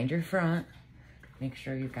 find your front. Make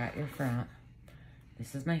sure you got your front.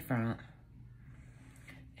 This is my front.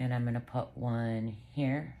 And I'm going to put one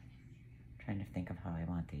here. I'm trying to think of how I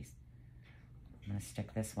want these. I'm going to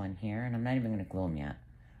stick this one here. And I'm not even going to glue them yet.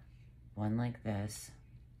 One like this.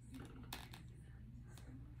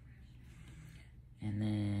 And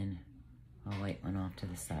then a white one off to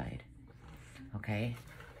the side. Okay?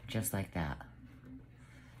 Just like that.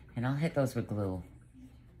 And I'll hit those with glue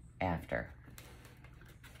after.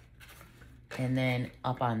 And then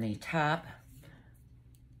up on the top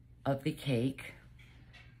of the cake,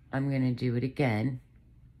 I'm going to do it again.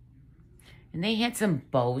 And they had some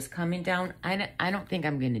bows coming down. I don't think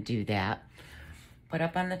I'm going to do that. But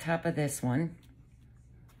up on the top of this one,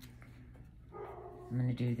 I'm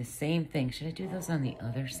going to do the same thing. Should I do those on the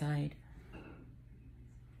other side?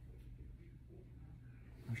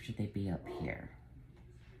 Or should they be up here?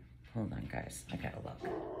 Hold on, guys. I gotta look.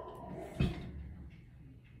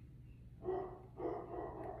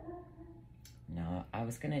 No, I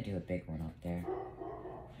was gonna do a big one up there.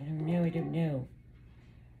 I don't know.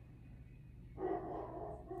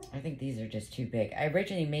 I think these are just too big. I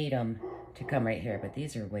originally made them to come right here, but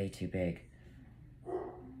these are way too big.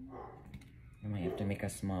 I might have to make a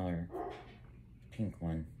smaller pink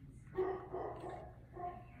one.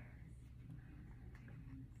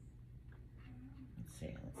 Let's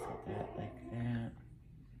hit that like that.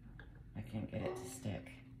 I can't get it to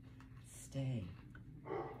stick. Stay.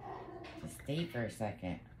 Just stay for a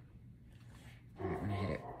second. All right, I'm gonna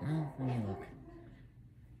hit it. Oh, let me look.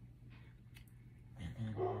 And then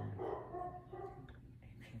a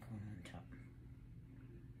pink one on top.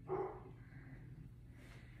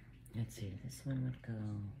 Let's see, this one would go.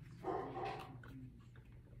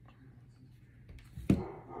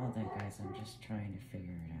 Hold on, guys, I'm just trying to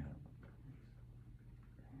figure it out.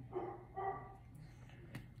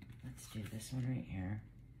 Let's do this one right here.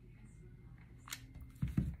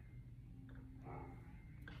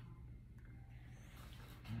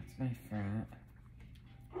 That's my front.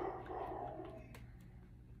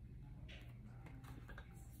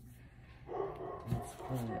 Let's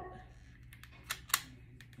put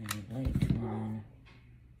a light one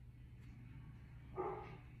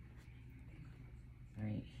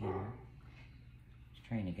right here. Just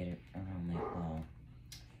trying to get it around that wall.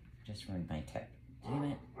 Just ruined my tip. Damn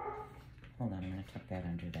it. Hold on, I'm going to tuck that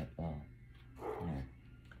under that ball. There.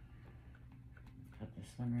 Put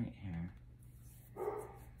this one right here.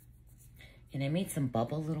 And I made some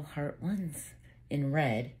bubble little heart ones in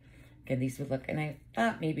red. Okay, these would look, and I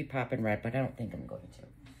thought maybe pop in red, but I don't think I'm going to.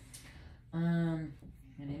 And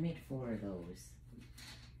I made 4 of those.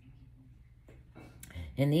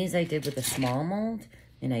 And these I did with a small mold,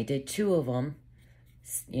 and I did 2 of them,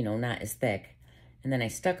 you know, not as thick. And then I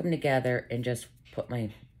stuck them together and just put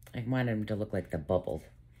my, I wanted them to look like the bubbled.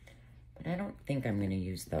 But I don't think I'm going to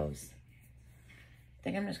use those. I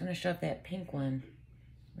think I'm just going to shove that pink one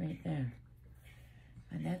right there.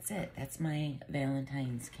 And that's it. That's my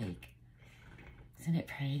Valentine's cake. Isn't it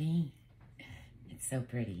pretty? It's so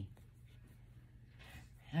pretty.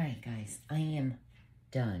 All right, guys, I am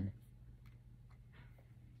done.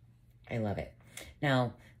 I love it.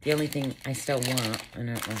 Now, the only thing I still want, and I don't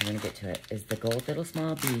know if I'm going to get to it, is the gold little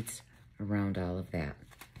small beads around all of that.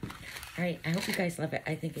 All right, I hope you guys love it.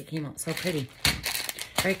 I think it came out so pretty.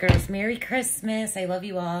 All right, girls, Merry Christmas. I love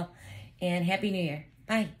you all, and Happy New Year.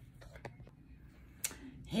 Bye.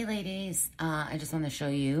 Hey, ladies. I just want to show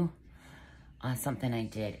you something I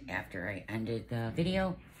did after I ended the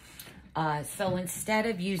video. So instead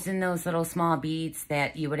of using those little small beads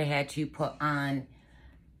that you would have had to put on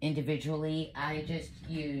individually, I just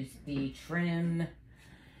used the trim.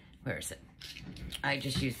 Where is it? I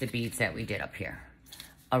just used the beads that we did up here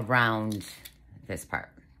around this part.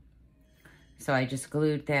 So I just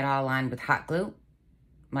glued that all on with hot glue,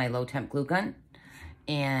 my low temp glue gun,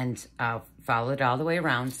 and followed it all the way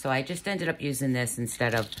around. So I just ended up using this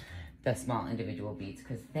instead of the small individual beads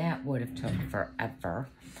because that would have took forever.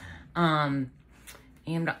 And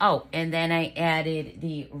then I added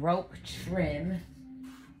the rope trim.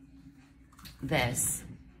 This.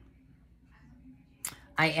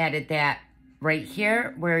 I added that right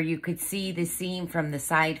here where you could see the seam from the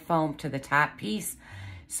side foam to the top piece.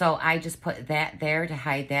 So I just put that there to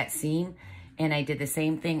hide that seam. And I did the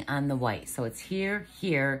same thing on the white. So it's here,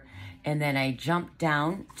 here, and then I jumped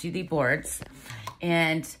down to the boards.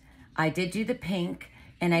 And I did do the pink,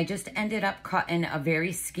 and I just ended up cutting a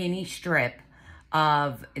very skinny strip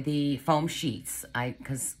of the foam sheets.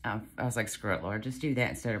 Because I was like, screw it, Laura, just do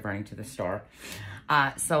that instead of running to the store.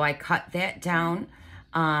 So I cut that down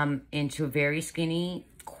into a very skinny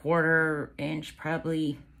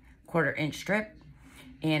probably quarter inch strip.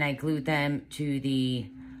 And I glued them to the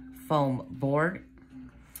foam board.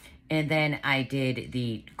 And then I did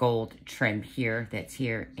the gold trim here, that's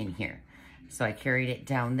here and here. So I carried it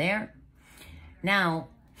down there. Now,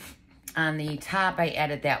 on the top, I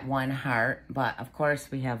added that one heart, but of course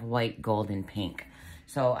we have white, gold, and pink.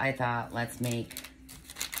 So I thought, let's make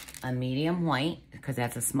a medium white, because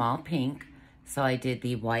that's a small pink. So I did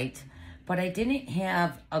the white, but I didn't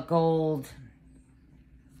have a gold,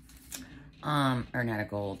 or not a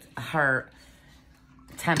gold, a heart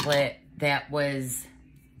template that was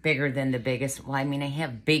bigger than the biggest. Well, I mean, I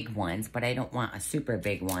have big ones, but I don't want a super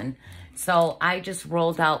big one. So I just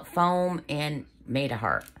rolled out foam and made a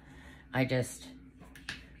heart. I just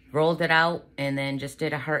rolled it out and then just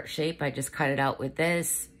did a heart shape. I just cut it out with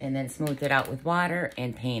this and then smoothed it out with water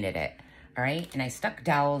and painted it. All right, and I stuck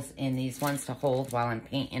dowels in these ones to hold while I'm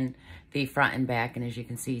painting the front and back. And as you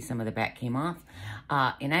can see, some of the back came off.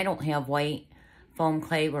 And I don't have white foam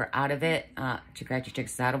clay. We're out of it. Chicachi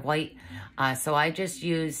Chicks is out of white. So I just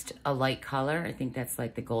used a light color. I think that's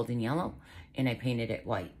like the golden yellow. And I painted it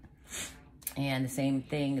white. And the same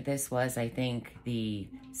thing, this was, I think, the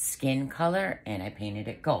skin color, and I painted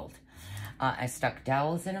it gold. I stuck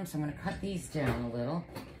dowels in them, so I'm going to cut these down a little.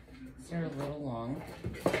 They're a little long.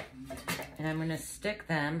 And I'm going to stick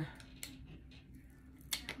them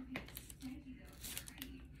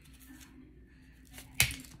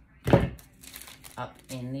up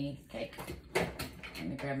in the cake. Let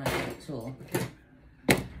me grab my little tool.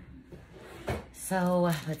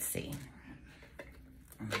 So, let's see.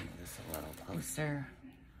 I'm going to move this a little closer.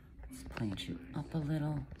 Let's plant you up a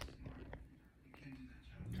little.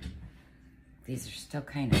 These are still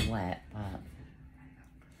kind of wet, but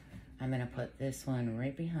I'm going to put this one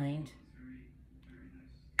right behind.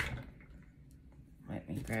 Let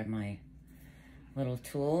me grab my little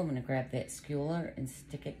tool. I'm going to grab that skewer and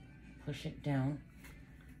stick it, push it down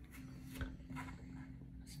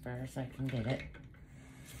as far as I can get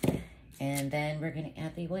it. And then we're going to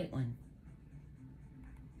add the white one.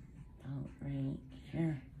 About right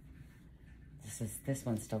here. This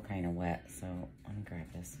one's still kind of wet, so I'm going to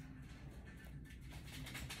grab this.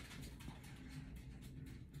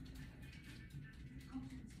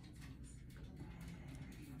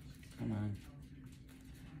 Come on.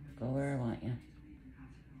 Go where I want you.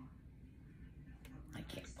 I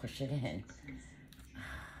can't push it in.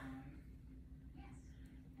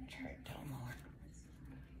 Try it down more.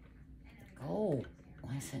 Go.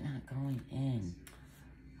 Why is it not going in?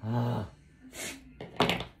 Oh.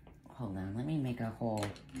 Hold on. Let me make a hole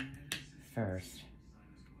first.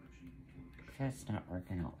 That's not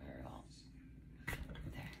working out very well.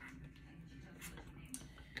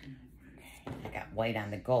 I got white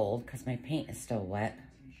on the gold because my paint is still wet.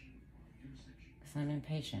 Because I'm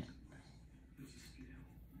impatient.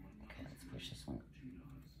 Okay, let's push this one.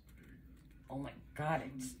 Oh my God,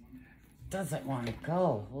 it doesn't want to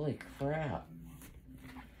go. Holy crap.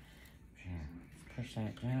 Yeah, let's push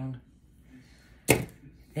that down.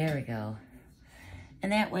 There we go.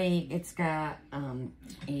 And that way it's got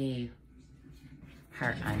a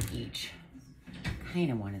heart on each.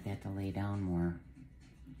 Kind of wanted that to lay down more.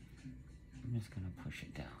 I'm just going to push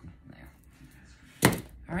it down there.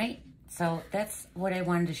 All right, so that's what I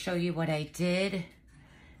wanted to show you what I did.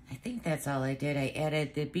 I think that's all I did. I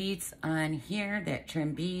added the beads on here, that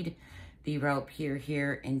trim bead, the rope here,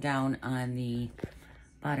 here, and down on the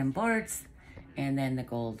bottom boards, and then the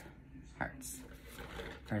gold hearts,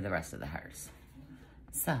 or the rest of the hearts.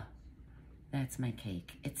 So, that's my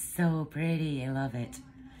cake. It's so pretty. I love it.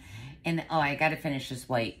 And, oh, I got to finish this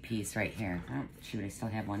white piece right here. Oh, shoot, I still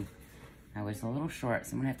have one. I was a little short,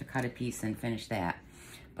 so I'm going to have to cut a piece and finish that.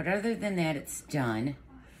 But other than that, it's done.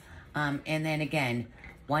 And then again,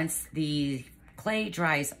 once the clay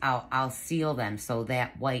dries out, I'll seal them so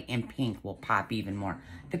that white and pink will pop even more.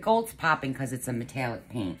 The gold's popping because it's a metallic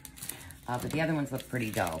paint. But the other ones look pretty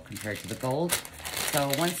dull compared to the gold. So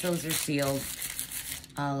once those are sealed,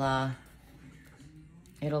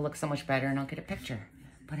 it'll look so much better and I'll get a picture.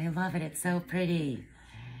 But I love it. It's so pretty.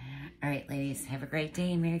 All right, ladies, have a great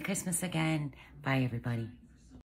day. Merry Christmas again. Bye, everybody.